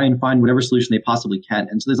and try and find whatever solution they possibly can.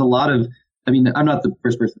 And so there's a lot of, I'm not the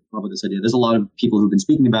first person to come up with this idea. There's a lot of people who've been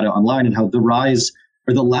speaking about it online and how the rise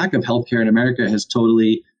or the lack of healthcare in America has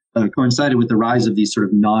totally coincided with the rise of these sort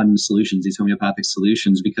of non-solutions, these homeopathic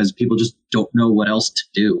solutions, because people just don't know what else to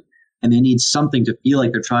do. And they need something to feel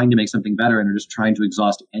like they're trying to make something better and are just trying to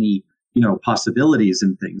exhaust any, possibilities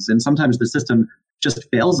and things. And sometimes the system just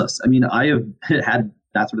fails us. I mean, I have had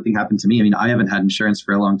that sort of thing happen to me. I mean, I haven't had insurance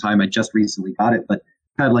for a long time. I just recently got it, but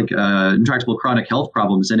had intractable chronic health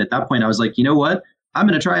problems. And at that point, I was like, you know what? I'm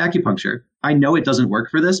going to try acupuncture. I know it doesn't work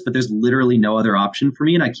for this, but there's literally no other option for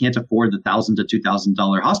me. And I can't afford the $1,000 to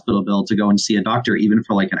 $2,000 hospital bill to go and see a doctor, even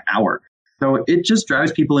for like an hour. So it just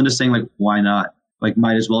drives people into saying, like, why not? Like,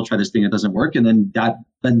 might as well try this thing that doesn't work. And then that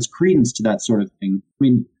lends credence to that sort of thing. I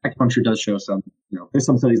mean, acupuncture does show some, there's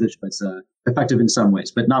some studies that show it's effective in some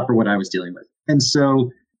ways, but not for what I was dealing with. And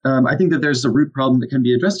so I think that there's a root problem that can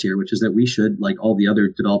be addressed here, which is that we should, like all the other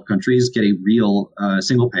developed countries, get a real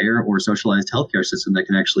single payer or socialized healthcare system that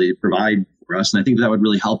can actually provide for us. And I think that would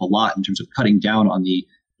really help a lot in terms of cutting down on the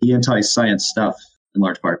anti-science stuff in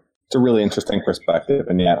large part. It's a really interesting perspective.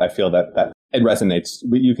 And yet I feel that it resonates.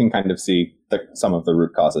 You can kind of see some of the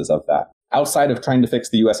root causes of that. Outside of trying to fix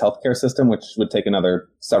the U.S. healthcare system, which would take another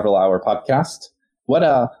several-hour podcast,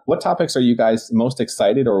 what topics are you guys most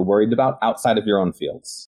excited or worried about outside of your own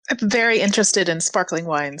fields? I'm very interested in sparkling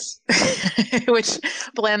wines, which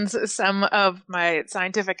blends some of my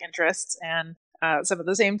scientific interests and some of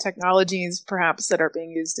the same technologies, perhaps, that are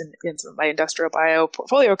being used in some of my industrial bio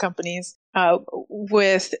portfolio companies,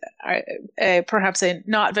 with perhaps a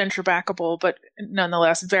not venture backable, but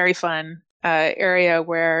nonetheless very fun area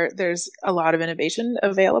where there's a lot of innovation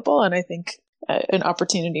available. And I think an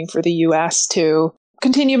opportunity for the U.S. to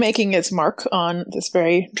continue making its mark on this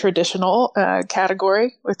very traditional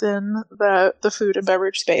category within the food and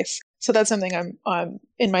beverage space. So that's something I'm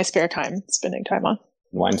in my spare time spending time on.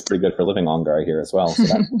 Wine's pretty good for living longer, I hear, as well. So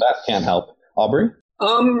that can't help. Aubrey?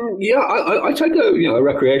 Yeah, I take a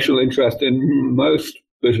recreational interest in most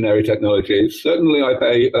visionary technologies. Certainly, I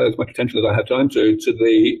pay as much attention as I have time to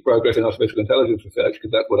the progress in artificial intelligence research,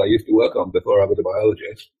 because that's what I used to work on before I was a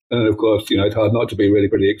biologist. And of course, it's hard not to be really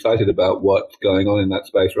pretty excited about what's going on in that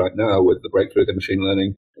space right now with the breakthroughs in machine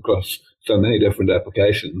learning across so many different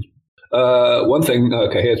applications. One thing,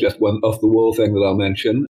 okay, here's just one off-the-wall thing that I'll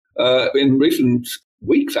mention. In recent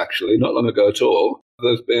weeks, actually, not long ago at all,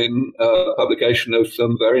 there's been a publication of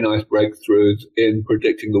some very nice breakthroughs in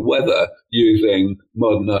predicting the weather using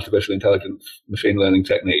modern artificial intelligence machine learning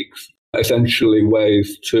techniques. Essentially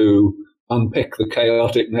ways to unpick the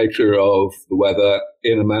chaotic nature of the weather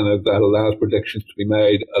in a manner that allows predictions to be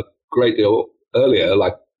made a great deal earlier,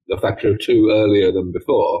 like a factor of 2 earlier than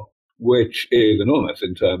before, which is enormous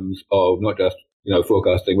in terms of not just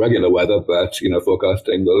forecasting regular weather, but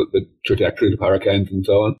forecasting the trajectories of hurricanes and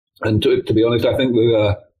so on. And to be honest, I think there's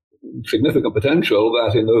a significant potential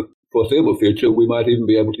that in the foreseeable future, we might even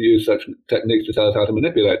be able to use such techniques to tell us how to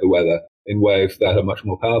manipulate the weather in ways that are much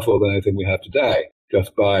more powerful than anything we have today,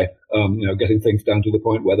 just by getting things down to the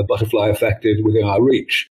point where the butterfly effect is within our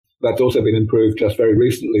reach. That's also been improved just very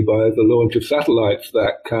recently by the launch of satellites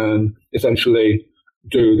that can essentially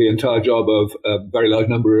do the entire job of a very large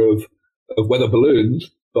number of weather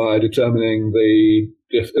balloons by determining the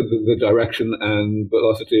direction and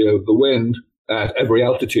velocity of the wind at every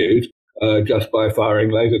altitude, just by firing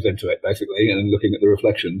lasers into it, basically, and looking at the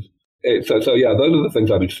reflections. So yeah, those are the things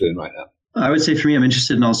I'm interested in right now. I would say for me, I'm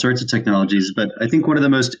interested in all sorts of technologies, but I think one of the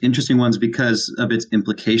most interesting ones because of its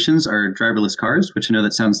implications are driverless cars, which I know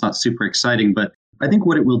that sounds not super exciting, but I think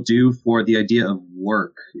what it will do for the idea of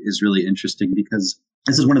work is really interesting, because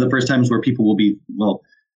this is one of the first times where people will be,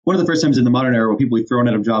 one of the first times in the modern era where people will be thrown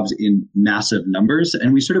out of jobs in massive numbers.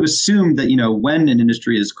 And we sort of assume that, when an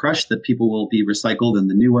industry is crushed, that people will be recycled and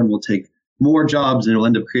the new one will take more jobs and it will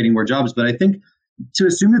end up creating more jobs. But I think to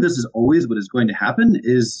assume that this is always what is going to happen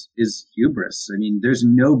is hubris. I mean, there's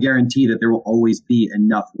no guarantee that there will always be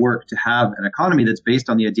enough work to have an economy that's based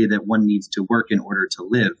on the idea that one needs to work in order to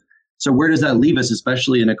live. So where does that leave us,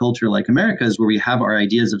 especially in a culture like America's, where we have our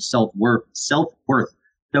ideas of self-worth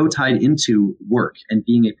so tied into work and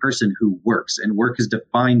being a person who works, and work is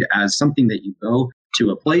defined as something that you go to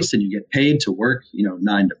a place and you get paid to work,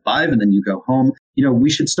 9 to 5, and then you go home. We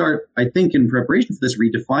should start, I think, in preparation for this,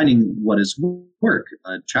 redefining what is work.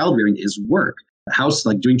 Child rearing is work. The house,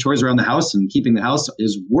 like doing chores around the house and keeping the house,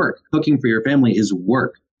 is work. Cooking for your family is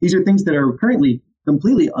work. These are things that are currently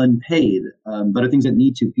completely unpaid, but are things that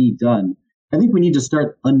need to be done. I think we need to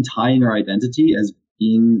start untying our identity as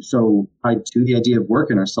being so tied to the idea of work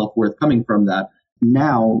and our self-worth coming from that.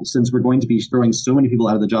 Now, since we're going to be throwing so many people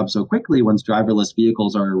out of the job so quickly once driverless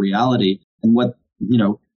vehicles are a reality, and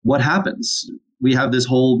what happens? We have this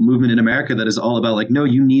whole movement in America that is all about like, no,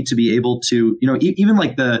 you need to be able to, even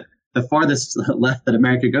like the farthest left that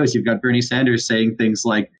America goes, you've got Bernie Sanders saying things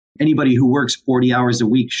like, anybody who works 40 hours a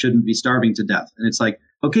week shouldn't be starving to death. And it's like,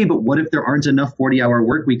 okay, but what if there aren't enough 40-hour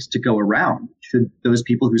work weeks to go around? Should those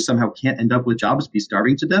people who somehow can't end up with jobs be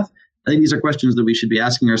starving to death? I think these are questions that we should be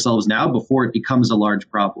asking ourselves now before it becomes a large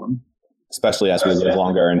problem. Especially as we live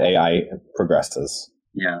longer and AI progresses.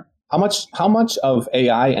 Yeah. How much of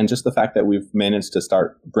AI and just the fact that we've managed to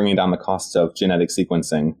start bringing down the costs of genetic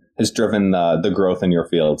sequencing has driven the growth in your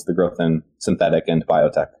fields, the growth in synthetic and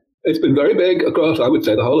biotech? It's been very big across, I would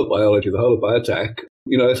say, the whole of biology, the whole of biotech.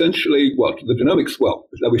 Essentially the genomics,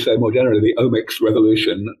 shall we say more generally, the omics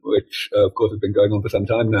revolution, which of course has been going on for some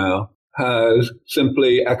time now, has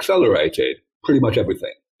simply accelerated pretty much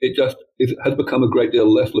everything. It has become a great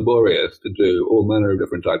deal less laborious to do all manner of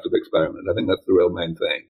different types of experiments. I think that's the real main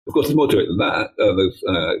thing. Of course, there's more to it than that.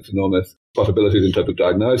 There's enormous possibilities in terms of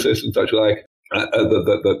diagnosis and such like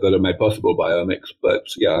that are made possible by omics. But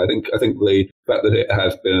yeah, I think the fact that it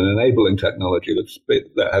has been an enabling technology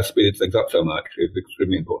that has speeded things up so much is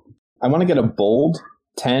extremely important. I want to get a bold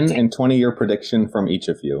 10 and 20-year prediction from each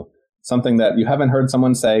of you. Something that you haven't heard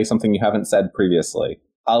someone say, something you haven't said previously.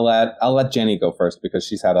 I'll let Jenny go first because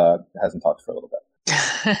she's hasn't talked for a little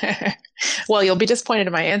bit. Well, you'll be disappointed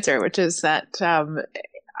in my answer, which is that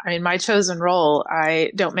in my chosen role,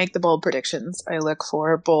 I don't make the bold predictions. I look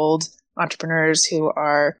for bold entrepreneurs who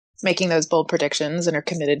are making those bold predictions and are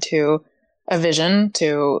committed to a vision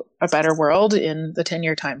to a better world in the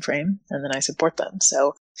 10-year time frame, and then I support them.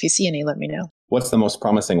 So if you see any, let me know. What's the most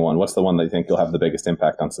promising one? What's the one that you think you'll have the biggest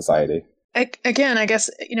impact on society? Again, I guess,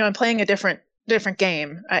 I'm playing a different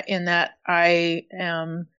game in that I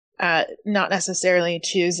am not necessarily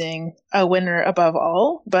choosing a winner above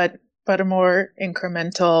all, but a more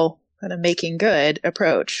incremental kind of making good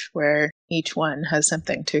approach where each one has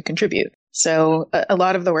something to contribute. So a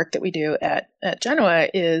lot of the work that we do at Genoa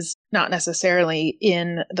is not necessarily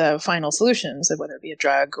in the final solutions, whether it be a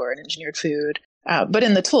drug or an engineered food, but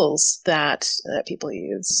in the tools that people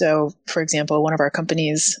use. So, for example, one of our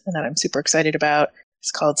companies that I'm super excited about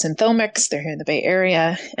is called Synthomics. They're here in the Bay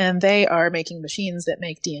Area, and they are making machines that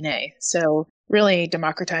make DNA. So really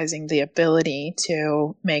democratizing the ability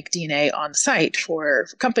to make DNA on site for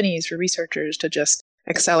companies, for researchers to just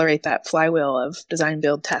accelerate that flywheel of design,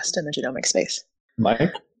 build, test in the genomic space.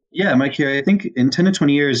 Mike? Yeah, Mike here. I think in 10 to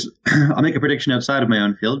 20 years, I'll make a prediction outside of my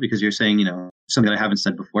own field because you're saying, something that I haven't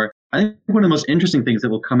said before. I think one of the most interesting things that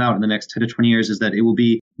will come out in the next 10 to 20 years is that it will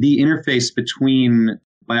be the interface between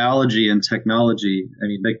biology and technology. I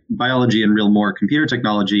mean, like biology and more computer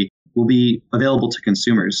technology will be available to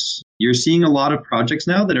consumers. You're seeing a lot of projects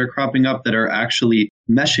now that are cropping up that are actually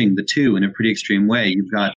meshing the two in a pretty extreme way.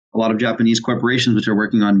 You've got a lot of Japanese corporations which are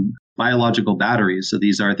working on biological batteries. So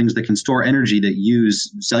these are things that can store energy that use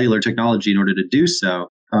cellular technology in order to do so,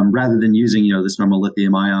 rather than using, this normal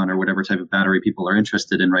lithium ion or whatever type of battery people are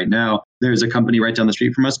interested in right now. There's a company right down the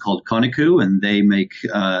street from us called Koniku, and they make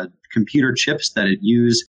computer chips that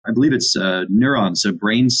use, I believe it's neurons, so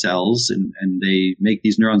brain cells, and they make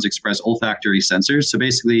these neurons express olfactory sensors. So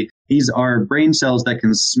basically, these are brain cells that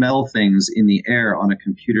can smell things in the air on a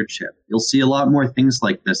computer chip. You'll see a lot more things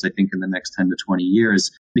like this, I think, in the next 10 to 20 years,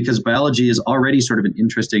 because biology is already sort of an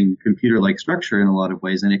interesting computer-like structure in a lot of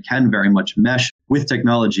ways, and it can very much mesh with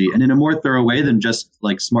technology, and in a more thorough way than just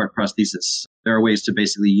like smart prosthesis. There are ways to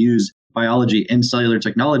basically use biology and cellular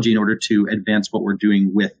technology in order to advance what we're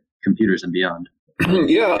doing with computers and beyond.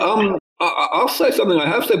 Yeah, I'll say something I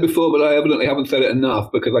have said before, but I evidently haven't said it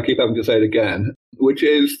enough because I keep having to say it again, which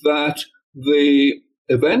is that the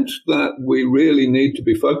event that we really need to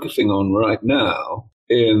be focusing on right now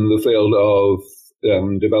in the field of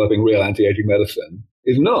developing real anti-aging medicine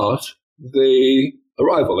is not the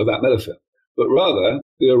arrival of that medicine, but rather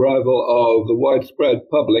the arrival of the widespread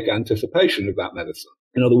public anticipation of that medicine.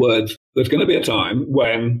 In other words, there's going to be a time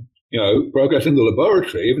when, progress in the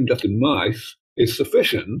laboratory, even just in mice, is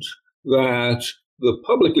sufficient that the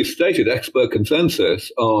publicly stated expert consensus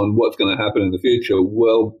on what's going to happen in the future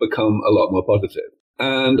will become a lot more positive.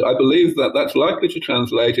 And I believe that that's likely to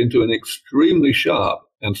translate into an extremely sharp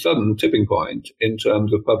and sudden tipping point in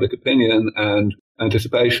terms of public opinion and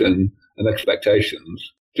anticipation and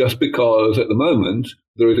expectations, just because at the moment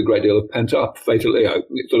there is a great deal of pent-up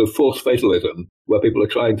sort of forced fatalism, where people are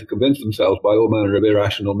trying to convince themselves by all manner of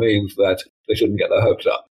irrational means that they shouldn't get their hopes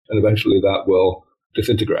up, and eventually that will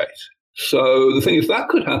disintegrate. So the thing is, that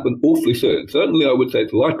could happen awfully soon. Certainly I would say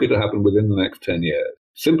it's likely to happen within the next 10 years,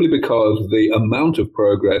 simply because the amount of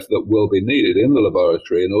progress that will be needed in the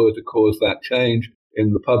laboratory in order to cause that change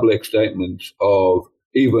in the public statements of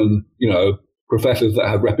even, professors that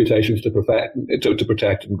have reputations to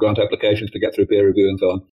protect and grant applications to get through peer review and so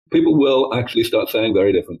on, people will actually start saying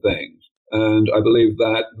very different things. And I believe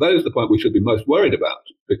that is the point we should be most worried about,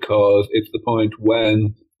 because it's the point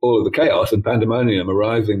when all of the chaos and pandemonium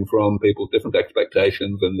arising from people's different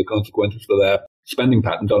expectations and the consequences for their spending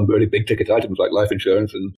patterns on very big ticket items like life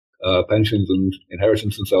insurance and pensions and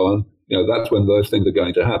inheritance and so on, that's when those things are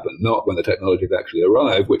going to happen, not when the technologies actually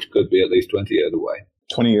arrive, which could be at least 20 years away.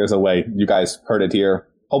 20 years away. You guys heard it here.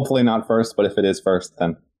 Hopefully not first, but if it is first,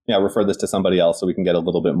 then refer this to somebody else so we can get a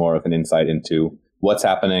little bit more of an insight into what's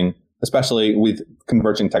happening, especially with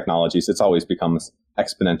converging technologies. It's always becomes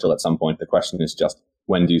exponential at some point. The question is just,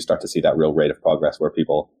 when do you start to see that real rate of progress where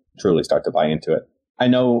people truly start to buy into it? I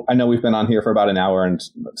know we've been on here for about an hour and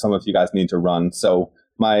some of you guys need to run. So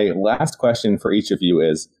my last question for each of you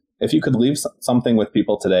is, if you could leave something with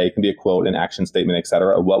people today, it can be a quote, an action statement,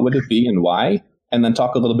 etc., what would it be and why? And then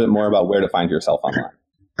talk a little bit more about where to find yourself online.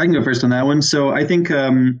 I can go first on that one. So I think I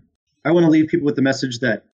want to leave people with the message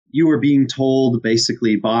that you are being told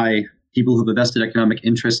basically by people who have a vested economic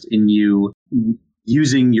interest in you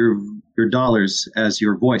using your dollars as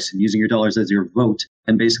your voice and using your dollars as your vote,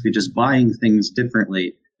 and basically just buying things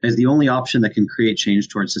differently as the only option that can create change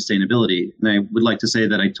towards sustainability. And I would like to say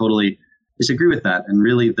that I totally disagree with that. And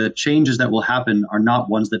really, the changes that will happen are not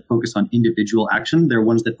ones that focus on individual action. They're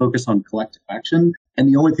ones that focus on collective action. And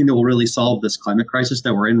the only thing that will really solve this climate crisis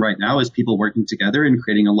that we're in right now is people working together and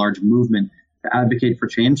creating a large movement to advocate for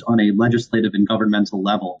change on a legislative and governmental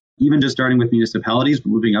level. Even just starting with municipalities, but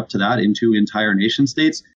moving up to that into entire nation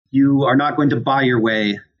states, you are not going to buy your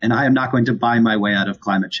way, and I am not going to buy my way out of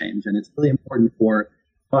climate change. And it's really important for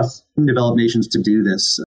us in developed nations to do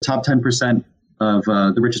this. Top 10% of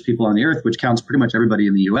the richest people on the earth, which counts pretty much everybody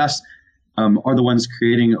in the US, are the ones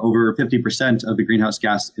creating over 50% of the greenhouse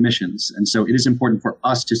gas emissions. And so it is important for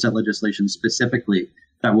us to set legislation specifically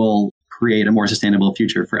that will create a more sustainable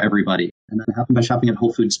future for everybody. And that happened by shopping at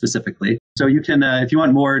Whole Foods specifically. So you can, if you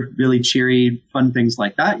want more really cheery, fun things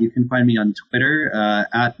like that, you can find me on Twitter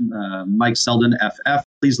at Mike Selden FF.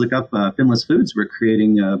 Please look up Finless Foods. We're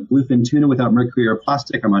creating bluefin tuna without mercury or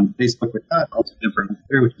plastic. I'm on Facebook with that. Also on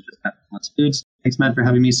Twitter, which is just at Finless Foods. Thanks, Matt, for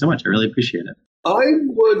having me so much. I really appreciate it. I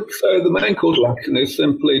would say the main call to action is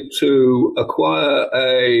simply to acquire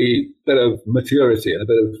a bit of maturity and a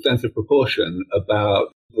bit of sense of proportion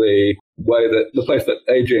about the way that the place that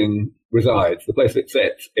aging resides, the place it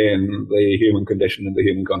sits in the human condition and the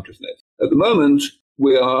human consciousness. At the moment,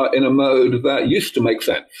 we are in a mode that used to make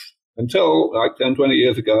sense. Until like 10, 20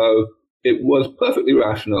 years ago, it was perfectly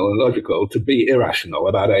rational and logical to be irrational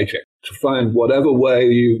about aging, to find whatever way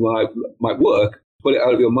you might work, put it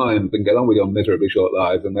out of your mind and get on with your miserably short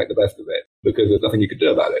lives and make the best of it, because there's nothing you could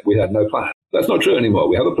do about it. We had no plan. That's not true anymore.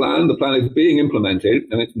 We have a plan. The plan is being implemented,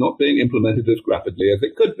 and it's not being implemented as rapidly as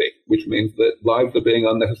it could be, which means that lives are being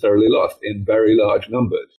unnecessarily lost in very large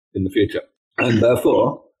numbers in the future. And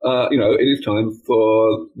therefore, it is time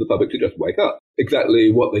for the public to just wake up.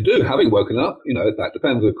 Exactly what they do, having woken up, that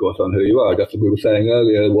depends, of course, on who you are. Just as we were saying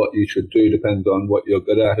earlier, what you should do depends on what you're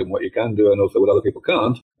good at and what you can do and also what other people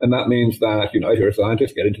can't. And that means that, if you're a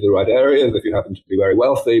scientist, get into the right areas. If you happen to be very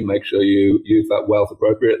wealthy, make sure you use that wealth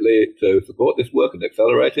appropriately to support this work and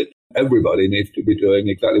accelerate it. Everybody needs to be doing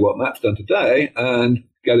exactly what Matt's done today and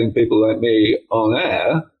getting people like me on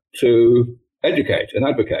air to educate and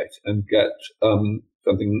advocate and get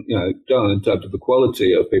something done in terms of the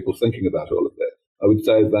quality of people thinking about all of this. I would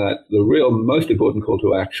say that the real most important call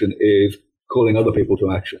to action is calling other people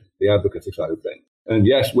to action, the advocacy side of things. And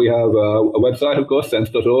yes, we have a website, of course,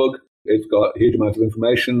 sense.org. It's got huge amounts of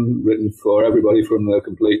information written for everybody from the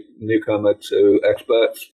complete newcomer to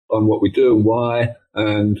experts on what we do and why.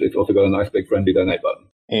 And it's also got a nice big friendly donate button.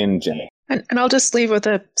 And Jenny. And I'll just leave with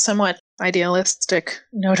a somewhat idealistic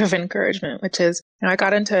note of encouragement, which is, I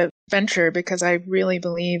got into venture because I really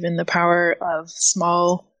believe in the power of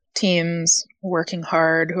small teams working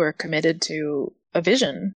hard who are committed to a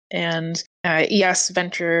vision. And yes,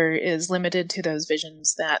 venture is limited to those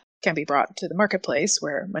visions that can be brought to the marketplace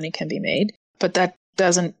where money can be made, but that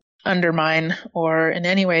doesn't undermine or in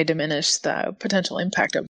any way diminish the potential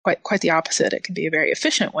impact of quite the opposite. It can be a very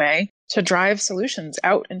efficient way to drive solutions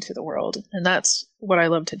out into the world. And that's what I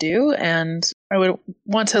love to do. And I would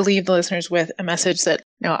want to leave the listeners with a message that,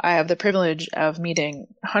 I have the privilege of meeting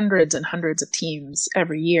hundreds and hundreds of teams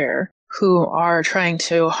every year who are trying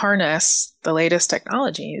to harness the latest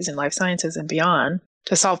technologies in life sciences and beyond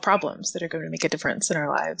to solve problems that are going to make a difference in our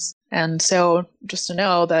lives. And so just to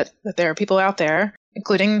know that there are people out there,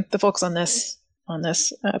 including the folks on this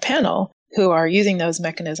panel, who are using those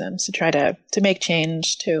mechanisms to try to make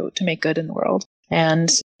change, to make good in the world. And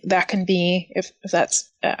that can be, if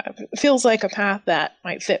that's feels like a path that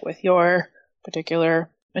might fit with your particular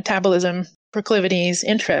metabolism, proclivities,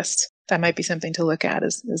 interests, that might be something to look at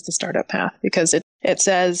as the startup path, because it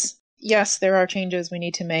says, yes, there are changes we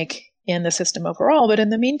need to make in the system overall, but in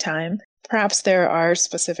the meantime, perhaps there are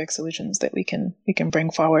specific solutions that we can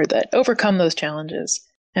bring forward that overcome those challenges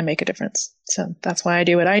and make a difference. So that's why I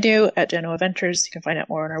do what I do at Genoa Ventures. You can find out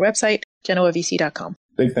more on our website, genoavc.com.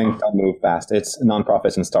 Big thing, don't move fast. It's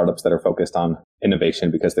nonprofits and startups that are focused on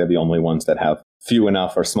innovation because they're the only ones that have few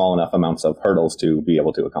enough or small enough amounts of hurdles to be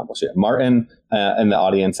able to accomplish it. Martin in the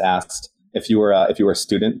audience asked, if you were a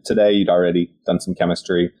student today, you'd already done some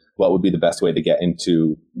chemistry, what would be the best way to get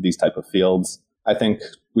into these type of fields? I think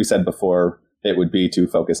we said before, it would be to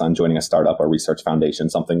focus on joining a startup or research foundation,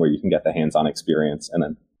 something where you can get the hands-on experience and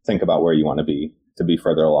then think about where you want to be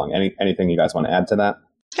further along. Anything you guys want to add to that?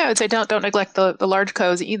 Yeah, I would say don't neglect the large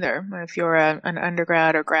co's either. If you're an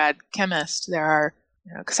undergrad or grad chemist, there are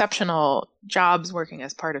exceptional jobs working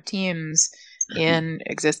as part of teams in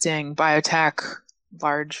existing biotech,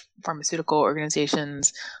 large pharmaceutical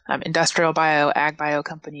organizations, industrial bio, ag bio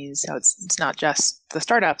companies. So it's not just the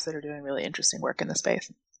startups that are doing really interesting work in the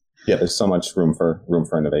space. Yeah, there's so much room for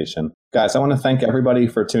innovation. Guys, I want to thank everybody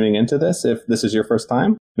for tuning into this. If this is your first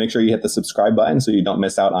time, make sure you hit the subscribe button so you don't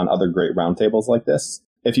miss out on other great roundtables like this.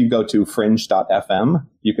 If you go to fringe.fm,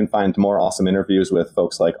 you can find more awesome interviews with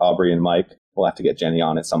folks like Aubrey and Mike. We'll have to get Jenny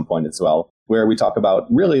on at some point as well, where we talk about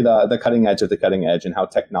really the cutting edge of the cutting edge and how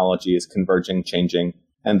technology is converging, changing,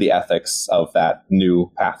 and the ethics of that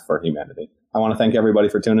new path for humanity. I want to thank everybody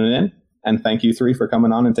for tuning in, and thank you three for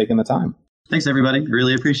coming on and taking the time. Thanks, everybody.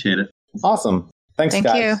 Really appreciate it. Awesome. Thanks, guys.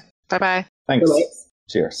 Thank you. Bye-bye. Thanks. Bye-bye.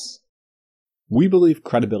 Cheers. We believe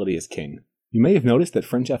credibility is king. You may have noticed that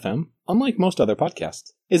Fringe FM, unlike most other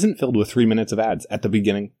podcasts, isn't filled with 3 minutes of ads at the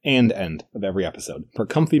beginning and end of every episode for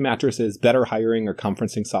comfy mattresses, better hiring or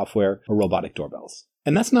conferencing software, or robotic doorbells.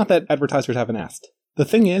 And that's not that advertisers haven't asked. The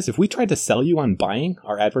thing is, if we tried to sell you on buying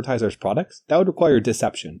our advertisers' products, that would require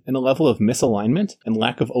deception and a level of misalignment and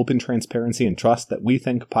lack of open transparency and trust that we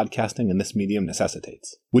think podcasting in this medium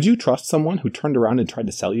necessitates. Would you trust someone who turned around and tried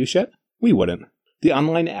to sell you shit? We wouldn't. The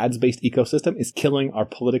online ads-based ecosystem is killing our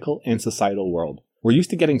political and societal world. We're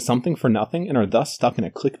used to getting something for nothing and are thus stuck in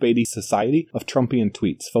a clickbaity society of Trumpian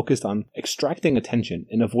tweets focused on extracting attention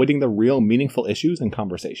and avoiding the real meaningful issues and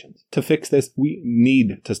conversations. To fix this, we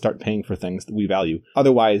need to start paying for things that we value.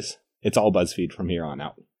 Otherwise, it's all BuzzFeed from here on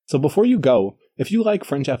out. So before you go, if you like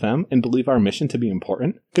Fringe FM and believe our mission to be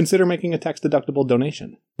important, consider making a tax-deductible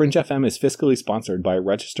donation. Fringe FM is fiscally sponsored by a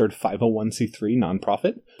registered 501c3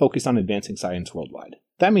 nonprofit focused on advancing science worldwide.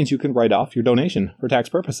 That means you can write off your donation for tax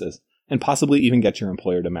purposes, and possibly even get your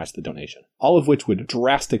employer to match the donation, all of which would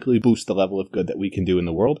drastically boost the level of good that we can do in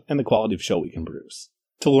the world and the quality of show we can produce.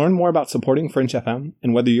 To learn more about supporting Fringe FM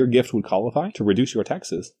and whether your gift would qualify to reduce your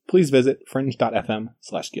taxes, please visit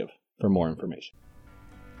fringe.fm/give for more information.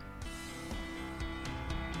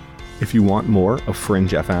 If you want more of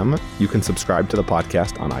Fringe FM, you can subscribe to the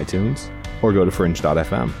podcast on iTunes or go to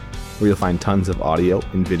fringe.fm, where you'll find tons of audio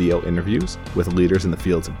and video interviews with leaders in the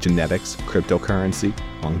fields of genetics, cryptocurrency,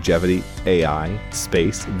 longevity, AI,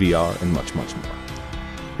 space, VR, and much, much more.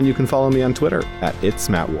 And you can follow me on Twitter at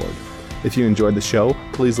 @It'sMattWard. If you enjoyed the show,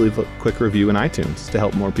 please leave a quick review in iTunes to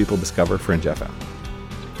help more people discover Fringe FM.